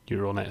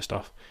neural net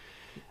stuff.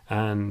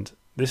 And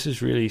this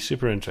is really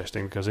super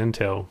interesting because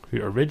Intel, who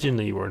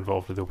originally were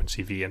involved with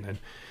OpenCV and then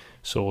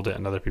sold it,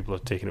 and other people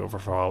have taken it over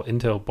for a while,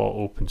 Intel bought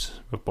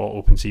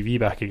OpenCV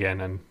back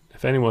again. And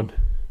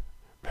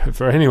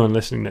for anyone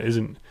listening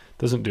that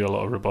doesn't do a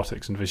lot of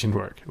robotics and vision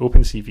work,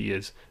 OpenCV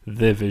is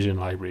the vision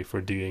library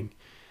for doing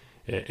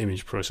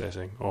image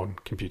processing on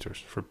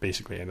computers for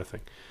basically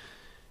anything.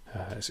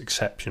 It's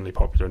exceptionally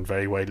popular and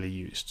very widely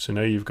used. So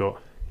now you've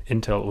got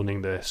Intel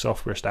owning the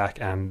software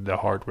stack and the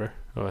hardware,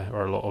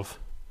 or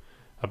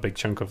a big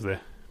chunk of the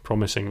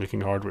promising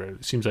looking hardware.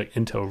 It seems like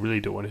Intel really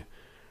don't want to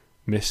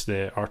miss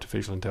the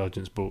artificial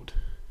intelligence boat.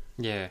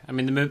 Yeah, I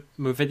mean, the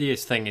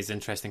Movidius thing is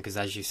interesting because,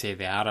 as you say,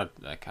 they are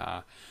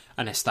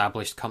an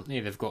established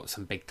company. They've got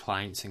some big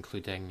clients,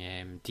 including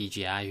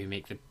DJI, who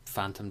make the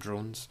Phantom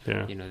drones.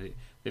 Yeah.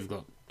 They've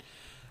got,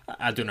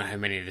 I don't know how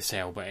many they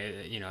sell, but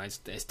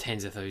it's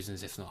tens of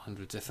thousands, if not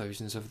hundreds of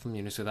thousands of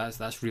them. So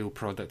that's real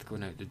product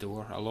going out the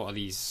door. A lot of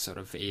these sort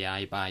of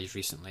AI buys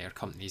recently are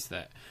companies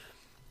that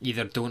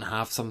either don't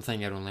have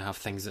something or only have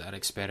things that are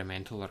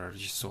experimental or are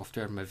just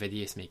software.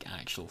 Movidius make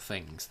actual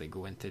things that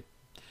go into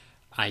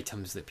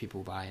items that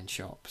people buy in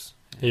shops.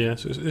 Yeah,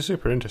 so it's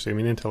super interesting. I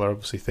mean, Intel are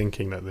obviously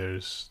thinking that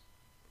there's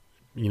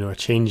a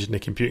change in the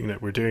computing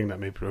that we're doing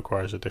that maybe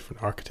requires a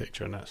different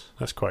architecture, and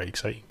that's quite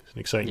exciting. It's an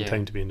exciting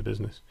time to be in the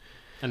business.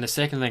 And the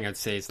second thing I'd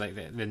say is like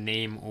the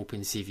name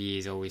OpenCV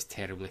is always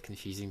terribly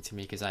confusing to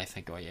me, because I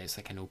think, it's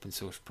like an open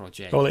source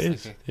project. Oh,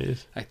 it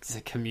is. It's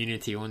a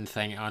community owned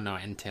thing. Oh no,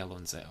 Intel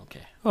owns it.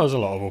 Okay. Well, there's a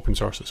lot of open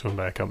source that's owned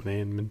by a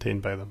company and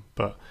maintained by them,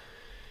 but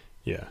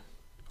yeah,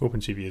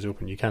 OpenCV is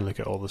open. You can look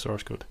at all the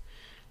source code.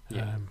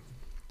 Yeah.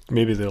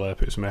 Maybe they'll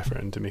put some effort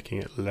into making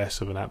it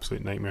less of an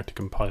absolute nightmare to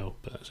compile,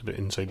 but that's a bit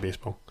inside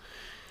baseball.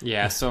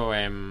 Yeah. So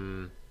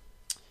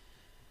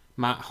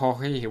Matt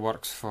Hawkey, who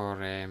works for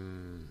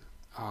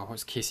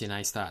what's Casey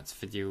Neistat's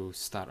video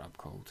startup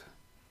called?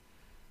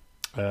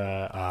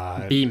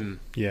 Beam.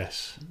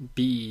 Yes.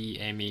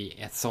 BEME.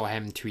 I saw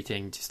him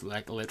tweeting just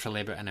like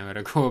literally about an hour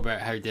ago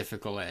about how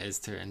difficult it is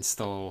to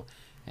install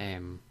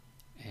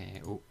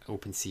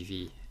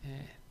OpenCV.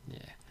 Yeah.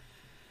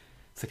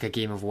 It's like a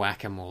game of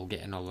whack-a-mole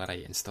getting all the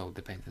right installed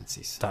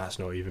dependencies. That's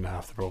not even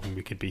half the problem.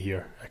 We could be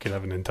here. I could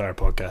have an entire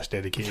podcast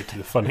dedicated to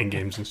the fun in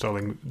games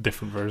installing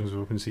different versions of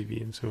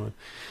OpenCV and so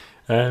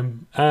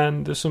on.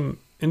 And there's some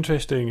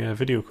interesting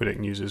video codec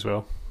news as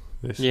well.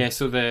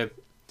 So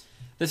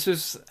this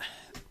was,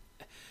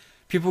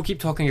 people keep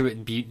talking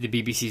about the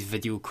BBC's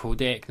video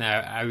codec. Now,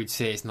 I would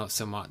say it's not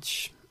so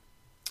much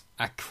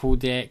a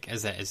codec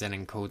as it is an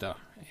encoder.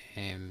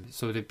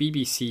 So the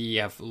BBC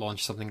have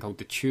launched something called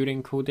the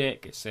Turing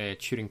Codec. It's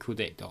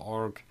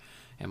turingcodec.org,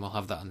 and we'll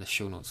have that on the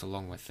show notes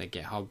along with the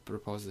GitHub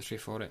repository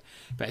for it.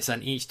 But it's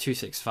an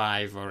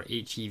H.265 or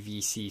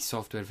HEVC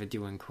software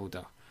video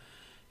encoder.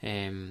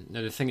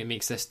 Now, the thing that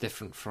makes this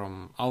different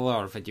from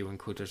other video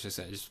encoders is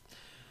it is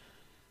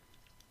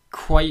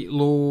quite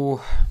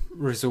low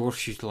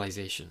resource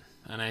utilization.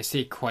 And I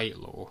say quite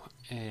low.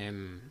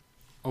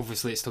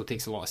 Obviously, it still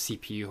takes a lot of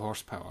CPU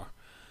horsepower,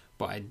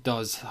 but it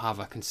does have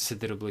a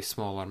considerably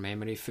smaller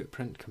memory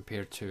footprint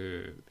compared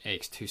to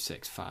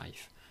X265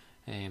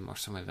 or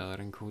some of the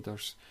other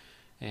encoders.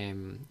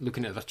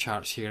 Looking at the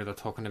charts here, they're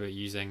talking about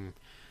using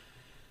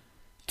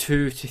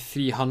 200 to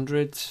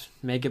 300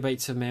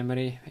 megabytes of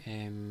memory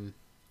during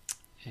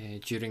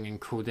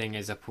encoding,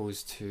 as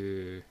opposed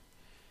to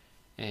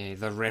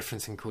the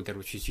reference encoder,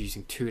 which is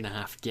using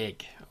 2.5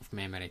 gig of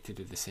memory to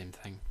do the same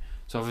thing.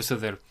 So obviously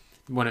they're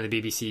one of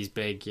the BBC's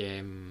big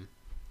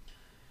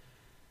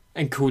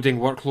encoding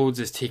workloads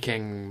is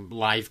taking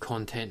live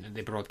content that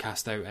they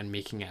broadcast out and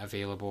making it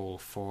available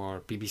for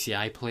BBC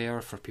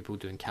iPlayer for people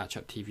doing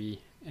catch-up TV,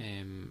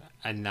 and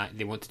that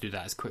they want to do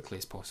that as quickly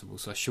as possible.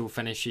 So a show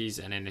finishes,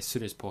 and then as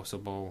soon as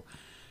possible,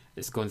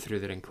 it's gone through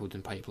their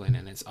encoding pipeline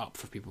and it's up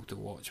for people to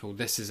watch. Well,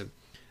 this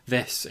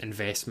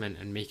investment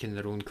in making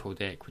their own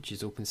codec, which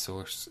is open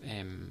source,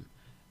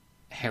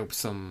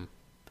 helps them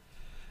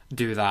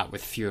do that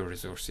with fewer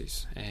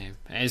resources. It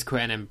is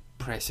quite an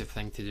impressive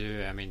thing to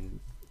do. I mean,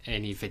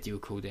 any video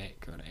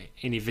codec or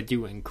any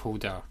video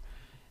encoder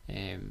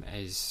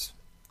is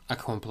a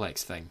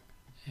complex thing,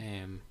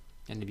 and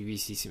the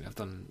BBC seem to have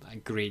done a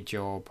great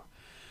job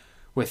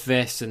with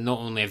this. And not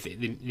only have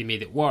they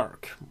made it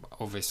work,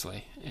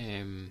 obviously,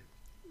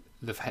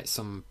 they've hit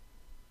some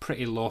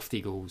pretty lofty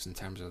goals in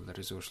terms of the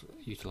resource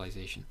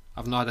utilisation.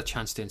 I've not had a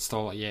chance to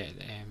install it yet.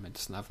 It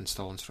doesn't have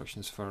install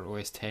instructions for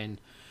OS 10.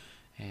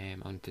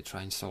 I'm going to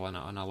try installing it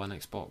on a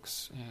Linux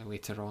box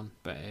later on,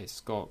 but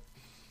it's got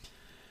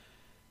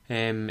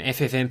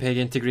FFmpeg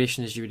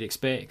integration as you would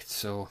expect,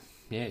 so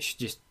yeah, it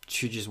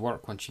should just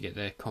work once you get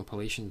the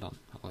compilation done.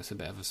 Although it's a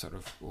bit of a sort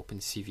of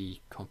OpenCV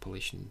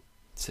compilation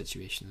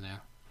situation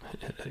there.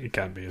 It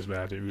can't be as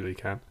bad, it really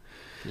can.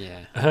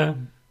 Yeah.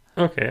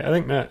 Okay, I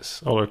think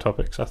that's all our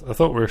topics. I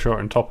thought we were short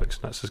on topics,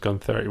 and that's just gone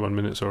 31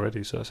 minutes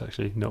already, so that's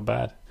actually not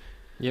bad.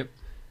 Yep.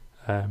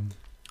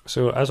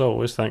 So, as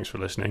always, thanks for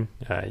listening.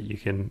 You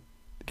can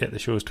get the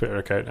show's Twitter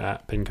account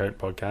at PinCount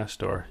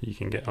Podcast, or you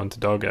can get onto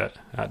Doug at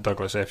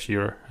Douglas F.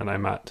 Shearer, and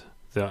I'm at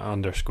the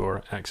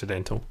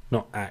 _accidental.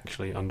 Not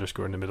actually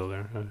underscore in the middle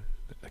there,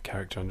 a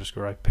character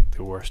underscore. I picked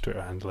the worst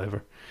Twitter handle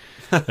ever.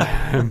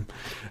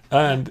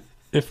 And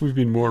if we've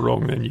been more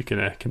wrong than you can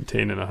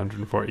contain in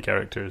 140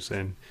 characters,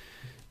 then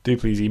do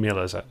please email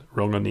us at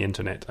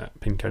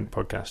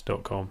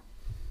wrongontheinternet@pincountpodcast.com.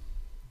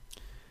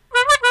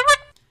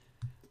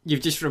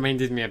 You've just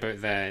reminded me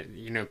about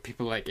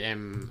people like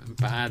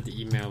bad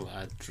email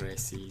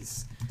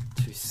addresses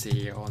to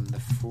say on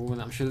the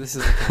phone. I'm sure this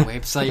is like a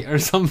website or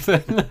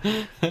something.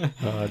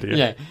 Oh dear.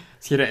 Yeah,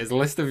 so here it is, a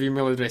list of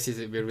email addresses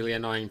that would be really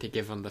annoying to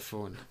give on the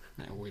phone.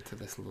 I'll wait till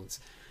this loads.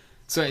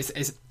 So it's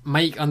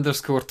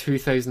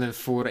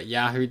Mike_2004 at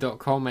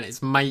yahoo.com, and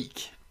it's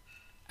Mike,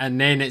 and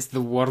then it's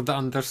the word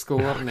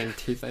underscore, and then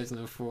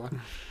 2004,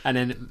 and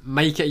then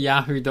Mike at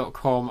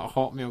yahoo.com at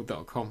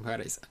hotmail.com, where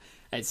it's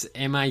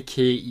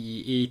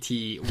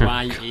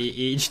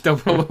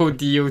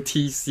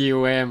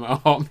MikeYahdotcom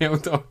at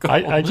hotmail.com.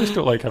 I just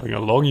don't like having a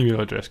long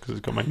email address because it's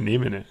got my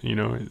name in it.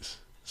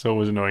 It's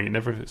always annoying. It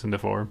never fits in the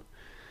form.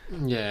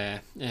 Yeah.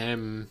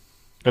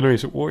 Anyway,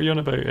 so what are you on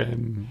about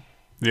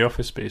the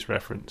Office Space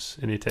reference?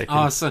 Any tech?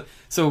 Oh, so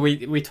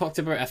we talked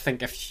about, I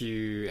think,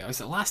 was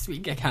it last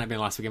week? I can't have been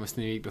last week. It must have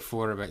been the week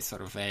before, about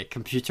sort of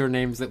computer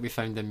names that we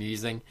found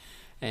amusing.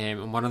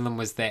 And one of them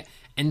was the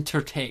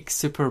Intertech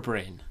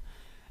Superbrain.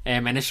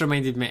 And this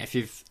reminded me,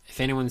 if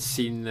anyone's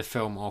seen the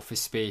film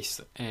Office Space,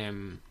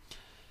 the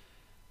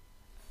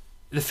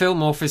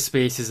film Office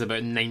Space is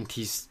about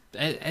 90s.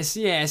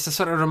 It's a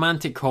sort of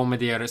romantic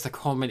comedy, or it's a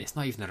comedy. It's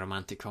not even a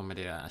romantic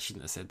comedy. I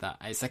shouldn't have said that.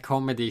 It's a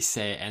comedy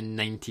set in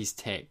 90s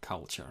tech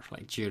culture,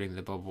 like during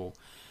the bubble.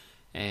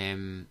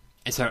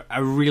 It's a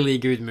really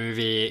good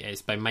movie.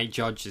 It's by Mike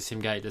Judge, the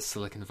same guy who does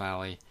Silicon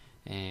Valley.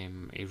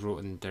 He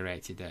wrote and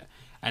directed it,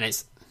 and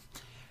it's,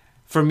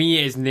 for me,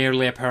 it is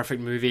nearly a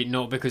perfect movie,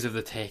 not because of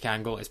the tech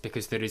angle, it's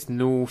because there is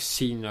no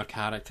scene or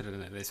character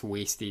in it that's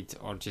wasted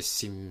or just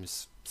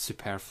seems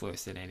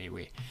superfluous in any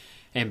way.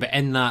 But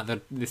in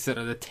that, the sort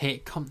of the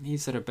tech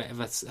companies are a bit of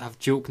have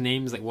joke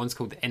names, like one's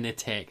called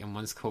Initech and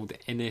one's called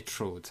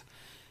Initrode.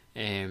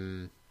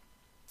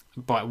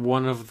 But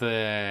one of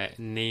the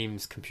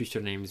computer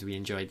names we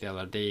enjoyed the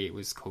other day,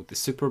 was called the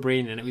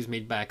Superbrain, and it was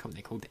made by a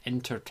company called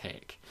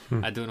Intertech.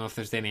 I don't know if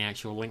there's any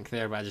actual link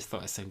there, but I just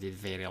thought it sounded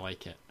very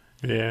like it.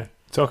 Yeah.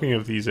 Talking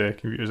of these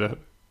computers,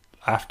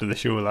 after the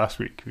show last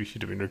week, we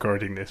should have been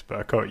recording this, but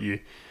I caught you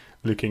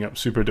looking up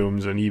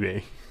Superdomes on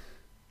eBay.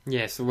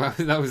 Yes, well,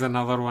 that was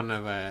another one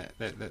of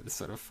the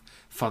sort of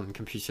fun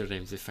computer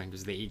names we found,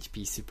 was the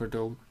HP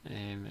Superdome.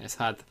 It's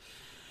had,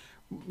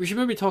 we should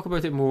maybe talk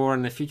about it more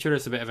in the future.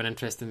 It's a bit of an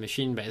interesting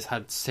machine, but it's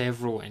had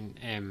several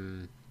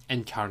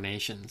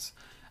incarnations,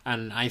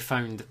 and I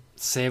found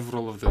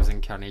several of those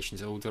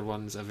incarnations, older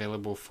ones,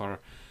 available for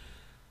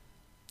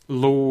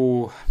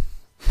low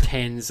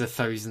tens of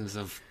thousands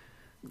of,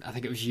 I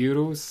think it was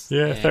euros.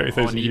 Yeah,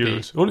 30,000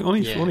 euros. Only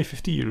Yeah.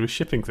 50 euros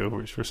shipping though,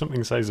 which for something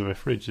the size of a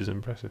fridge is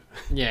impressive.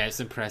 Yeah, it's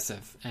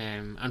impressive.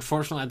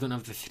 Unfortunately, I don't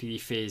have the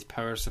 3-phase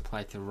power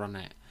supply to run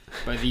it.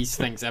 But these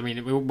things, I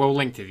mean, we'll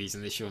link to these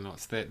in the show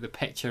notes. The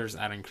pictures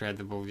are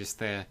incredible. Just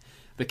the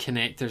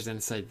connectors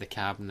inside the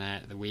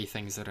cabinet, the way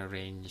things are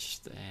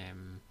arranged.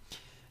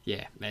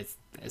 Yeah,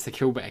 it's a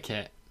cool bit of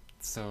kit.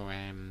 So,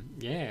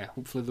 yeah,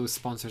 hopefully those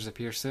sponsors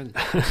appear soon.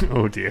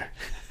 Oh dear.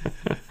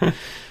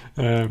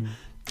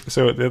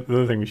 So the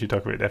other thing we should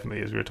talk about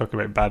definitely is we were talking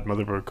about bad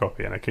motherboard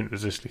copy, and I couldn't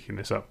resist looking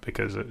this up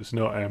because it's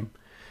not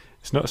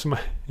so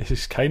much.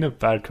 It's kind of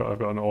bad. I've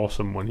got an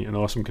awesome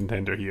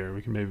contender here.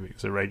 We can maybe make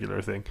this a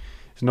regular thing.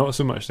 It's not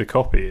so much the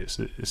copy; it's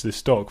the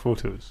stock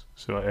photos.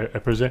 So I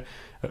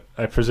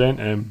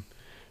present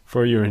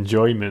for your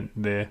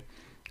enjoyment the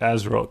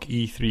ASRock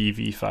E3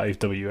 V5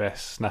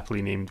 WS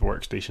snappily named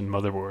workstation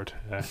motherboard.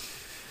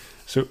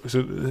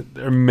 So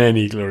there are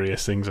many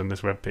glorious things on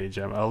this webpage.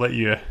 I'll let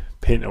you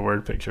paint a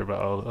word picture, but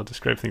I'll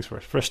describe things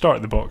first. For a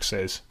start, the box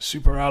says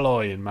Super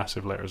Alloy in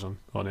massive letters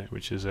on it,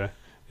 which is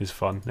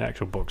fun. The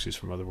actual box is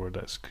from Motherboard.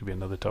 That could be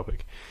another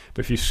topic.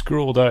 But if you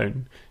scroll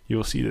down, you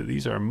will see that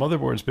these are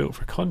motherboards built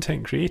for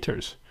content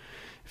creators.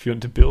 If you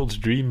want to build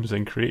dreams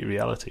and create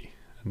reality,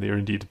 and they are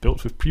indeed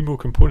built with primo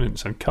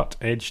components and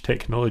cut-edge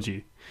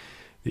technology.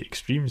 The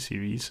Extreme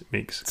series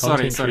makes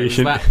content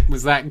creation...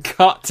 Was that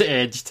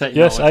cut-edge technology?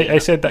 Yes, I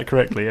said that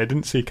correctly. I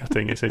didn't say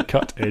cutting, I said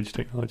cut-edge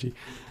technology.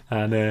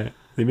 And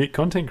they make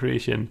content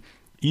creation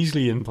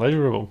easily and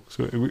pleasurable.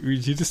 So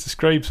would you just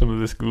describe some of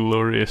this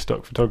glorious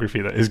stock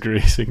photography that is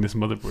gracing this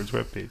Motherboard's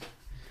webpage?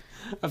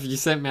 Have you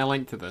sent me a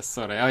link to this?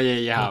 Sorry. Oh, yeah,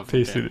 you have. I'll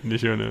paste it in the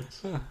show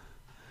notes.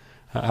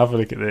 Have a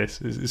look at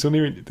this. It's only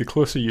when, the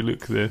closer you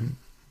look, the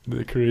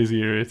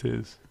crazier it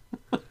is.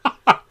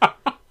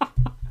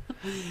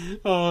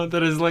 Oh,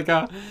 there's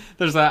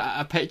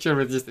a picture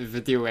with just a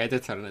video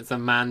editor, and it's a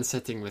man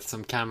sitting with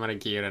some camera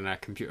gear and a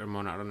computer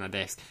monitor on a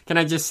desk. Can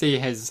I just say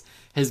his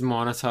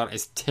monitor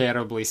is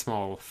terribly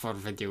small for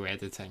video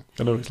editing?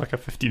 I know, it's like a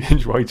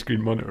 15-inch widescreen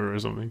monitor or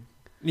something.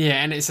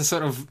 Yeah, and it's a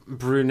sort of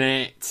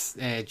brunette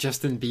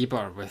Justin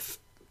Bieber with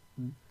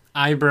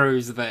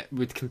eyebrows that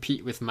would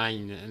compete with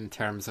mine in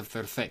terms of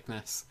their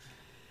thickness.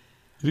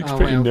 He looks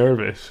pretty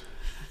nervous.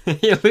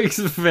 He looks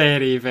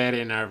very,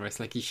 very nervous,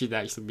 like he should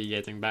actually be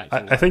getting back to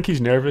work. I think he's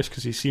nervous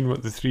because he's seen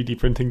what the 3D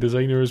printing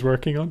designer is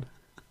working on.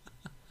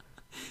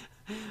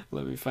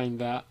 Let me find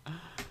that.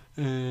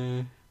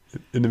 In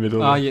the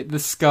middle. Oh, yeah, the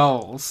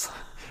skulls.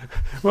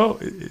 Well,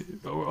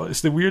 it's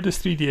the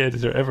weirdest 3D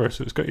editor ever.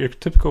 So it's got your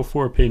typical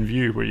 4-pane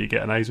view where you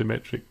get an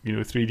isometric,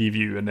 3D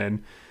view, and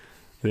then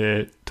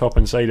the top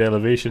and side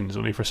elevations.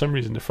 Only for some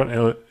reason, the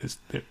front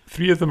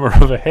three of them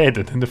are of a head,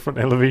 and then the front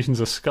elevation's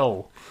a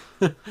skull.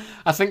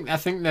 I think the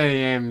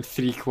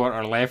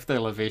 3/4 left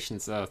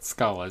elevation's a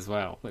skull as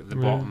well, like the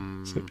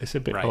bottom. It's a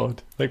bit right.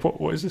 odd. Like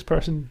what is this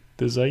person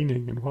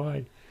designing and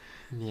why?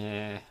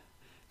 Yeah,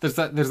 there's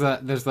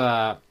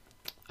a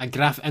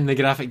graph in the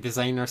graphic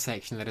designer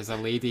section. There is a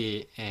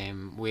lady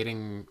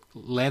wearing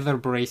leather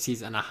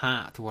braces and a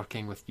hat,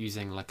 working with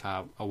using like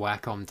a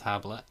Wacom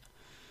tablet.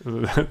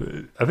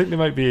 I think they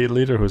might be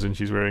lederhosen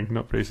she's wearing,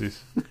 not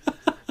braces.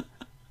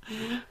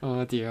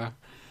 Oh dear.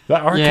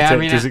 That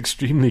architect is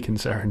extremely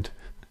concerned.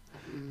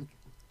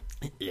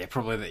 Yeah,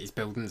 probably that his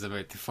building's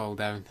about to fall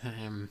down.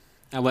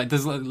 It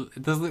does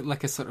look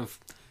like a sort of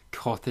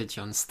cottage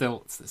on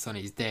stilts that's on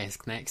his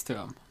desk next to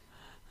him.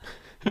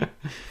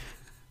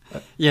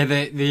 Yeah,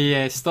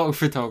 the stock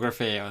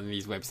photography on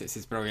these websites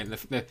is brilliant.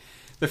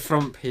 The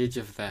front page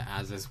of the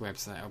Asus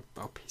website,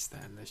 I'll paste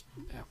it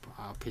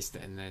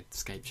in the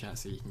Skype chat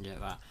so you can get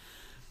that.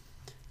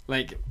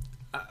 Like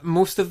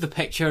most of the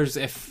pictures,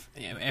 if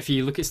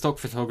you look at stock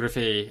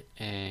photography,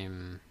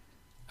 and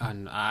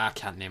I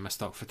can't name a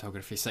stock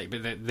photography site,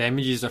 but the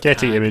images are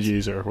Getty tagged.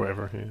 Images or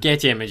whatever. Yeah.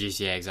 Getty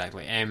Images, yeah,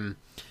 exactly.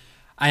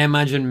 I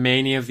imagine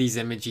many of these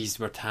images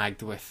were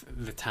tagged with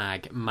the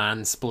tag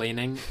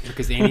mansplaining,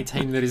 because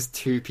anytime there is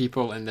two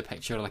people in the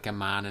picture, like a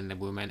man and a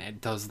woman,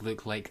 it does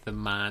look like the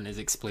man is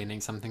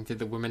explaining something to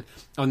the woman.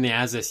 On the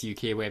Asus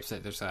UK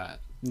website, there's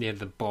near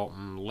the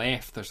bottom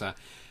left, there's a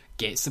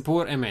get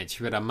support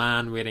image where a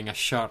man wearing a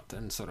shirt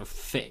and sort of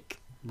thick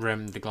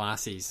rimmed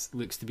glasses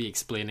looks to be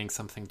explaining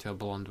something to a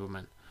blonde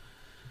woman.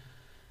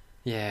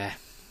 Yeah.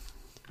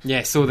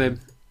 So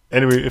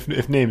anyway,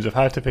 if names, if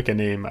I had to pick a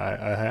name,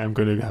 I'm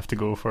going to have to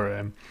go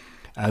for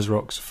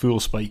ASRock's full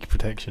spike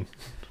protection.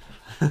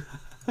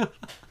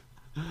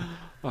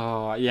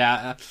 Oh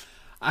yeah,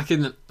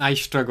 I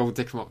struggled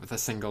to come up with a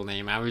single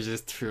name. I was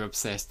just too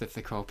obsessed with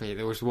the copy.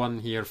 There was one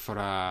here for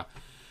a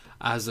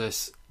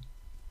Asus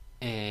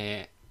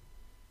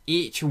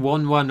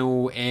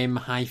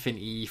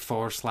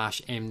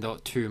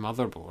H110M-E/M.2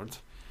 motherboard.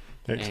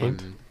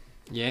 Excellent.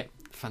 Yeah,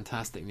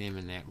 fantastic name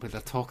in there. But they're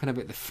talking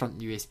about the front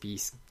USB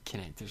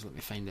connectors. Let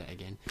me find it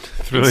again.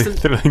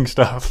 Thrilling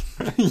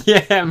stuff.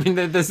 Yeah, I mean,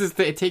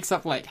 it takes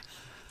up like...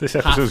 This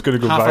episode's going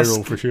to go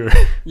viral for sure.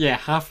 Yeah,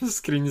 half a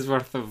screen's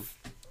worth of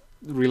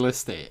real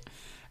estate.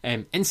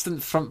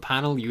 Instant front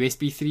panel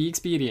USB 3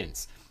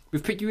 experience.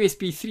 We've put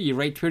USB 3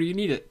 right where you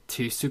need it.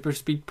 2 super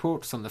speed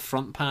ports on the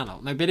front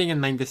panel. Now, bearing in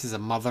mind this is a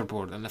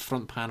motherboard and the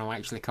front panel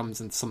actually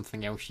comes in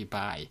something else you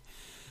buy.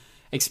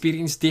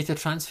 Experience data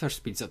transfer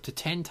speeds up to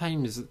 10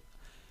 times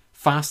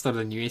faster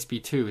than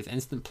USB 2 with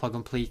instant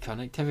plug-and-play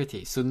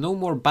connectivity. So no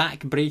more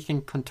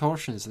back-breaking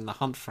contortions in the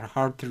hunt for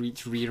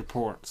hard-to-reach rear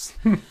ports.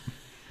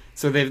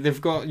 So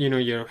they've got,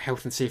 your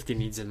health and safety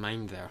needs in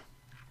mind there.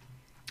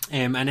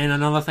 And then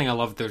another thing I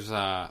love, there's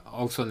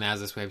also on the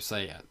Asus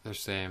website,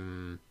 there's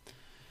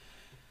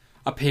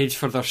a page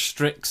for their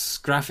Strix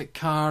graphic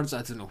cards.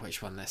 I don't know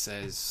which one this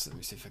is. Let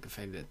me see if I can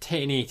find it.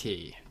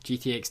 1080,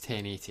 GTX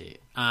 1080.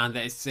 And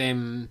it's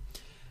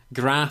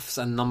graphs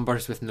and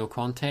numbers with no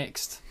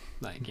context.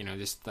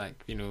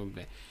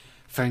 The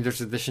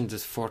Founders Edition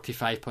does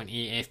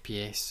 45.8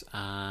 FPS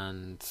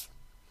and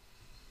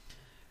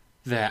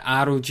The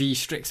ROG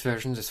Strix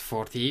versions is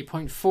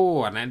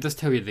 48.4, and it does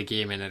tell you the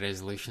game and the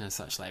resolution and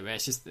such like. But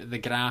it's just the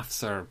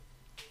graphs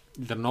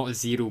they're not a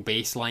zero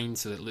baseline,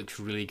 so it looks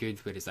really good.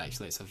 Whereas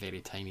actually, it's a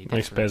very tiny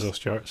difference. Nice Bezos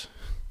charts.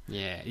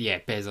 Yeah,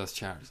 Bezos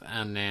charts,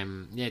 and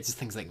just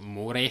things like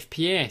more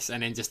FPS,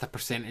 and then just a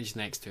percentage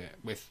next to it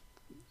with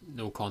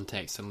no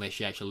context unless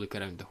you actually look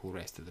around the whole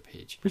rest of the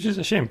page. Which is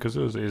a shame because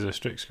those Asus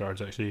Strix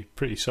cards actually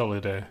pretty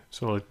solid,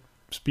 solid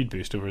speed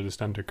boost over the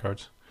standard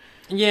cards.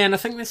 Yeah, and I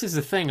think this is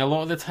the thing. A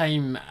lot of the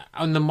time,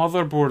 on the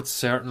motherboard,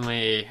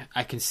 certainly,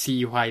 I can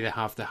see why they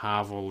have to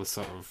have all the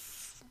sort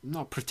of,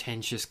 not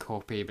pretentious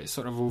copy, but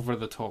sort of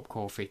over-the-top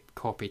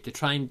copy to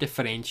try and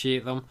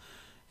differentiate them.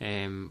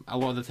 A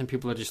lot of the time,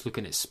 people are just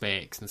looking at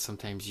specs, and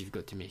sometimes you've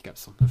got to make up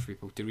something for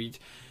people to read.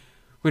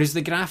 Whereas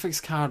the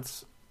graphics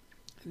cards,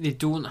 they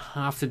don't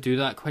have to do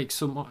that quite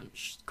so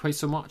much.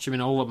 I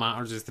mean, all that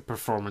matters is the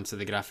performance of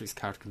the graphics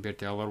card compared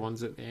to other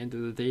ones at the end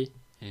of the day.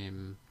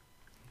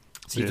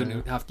 So you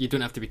don't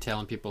have to be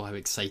telling people how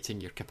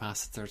exciting your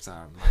capacitors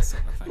are and that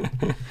sort of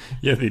thing.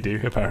 Yeah, they do,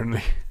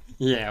 apparently.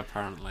 Yeah,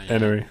 apparently.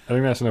 Anyway, I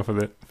think that's enough of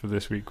it for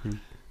this week. We've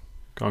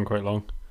gone quite long.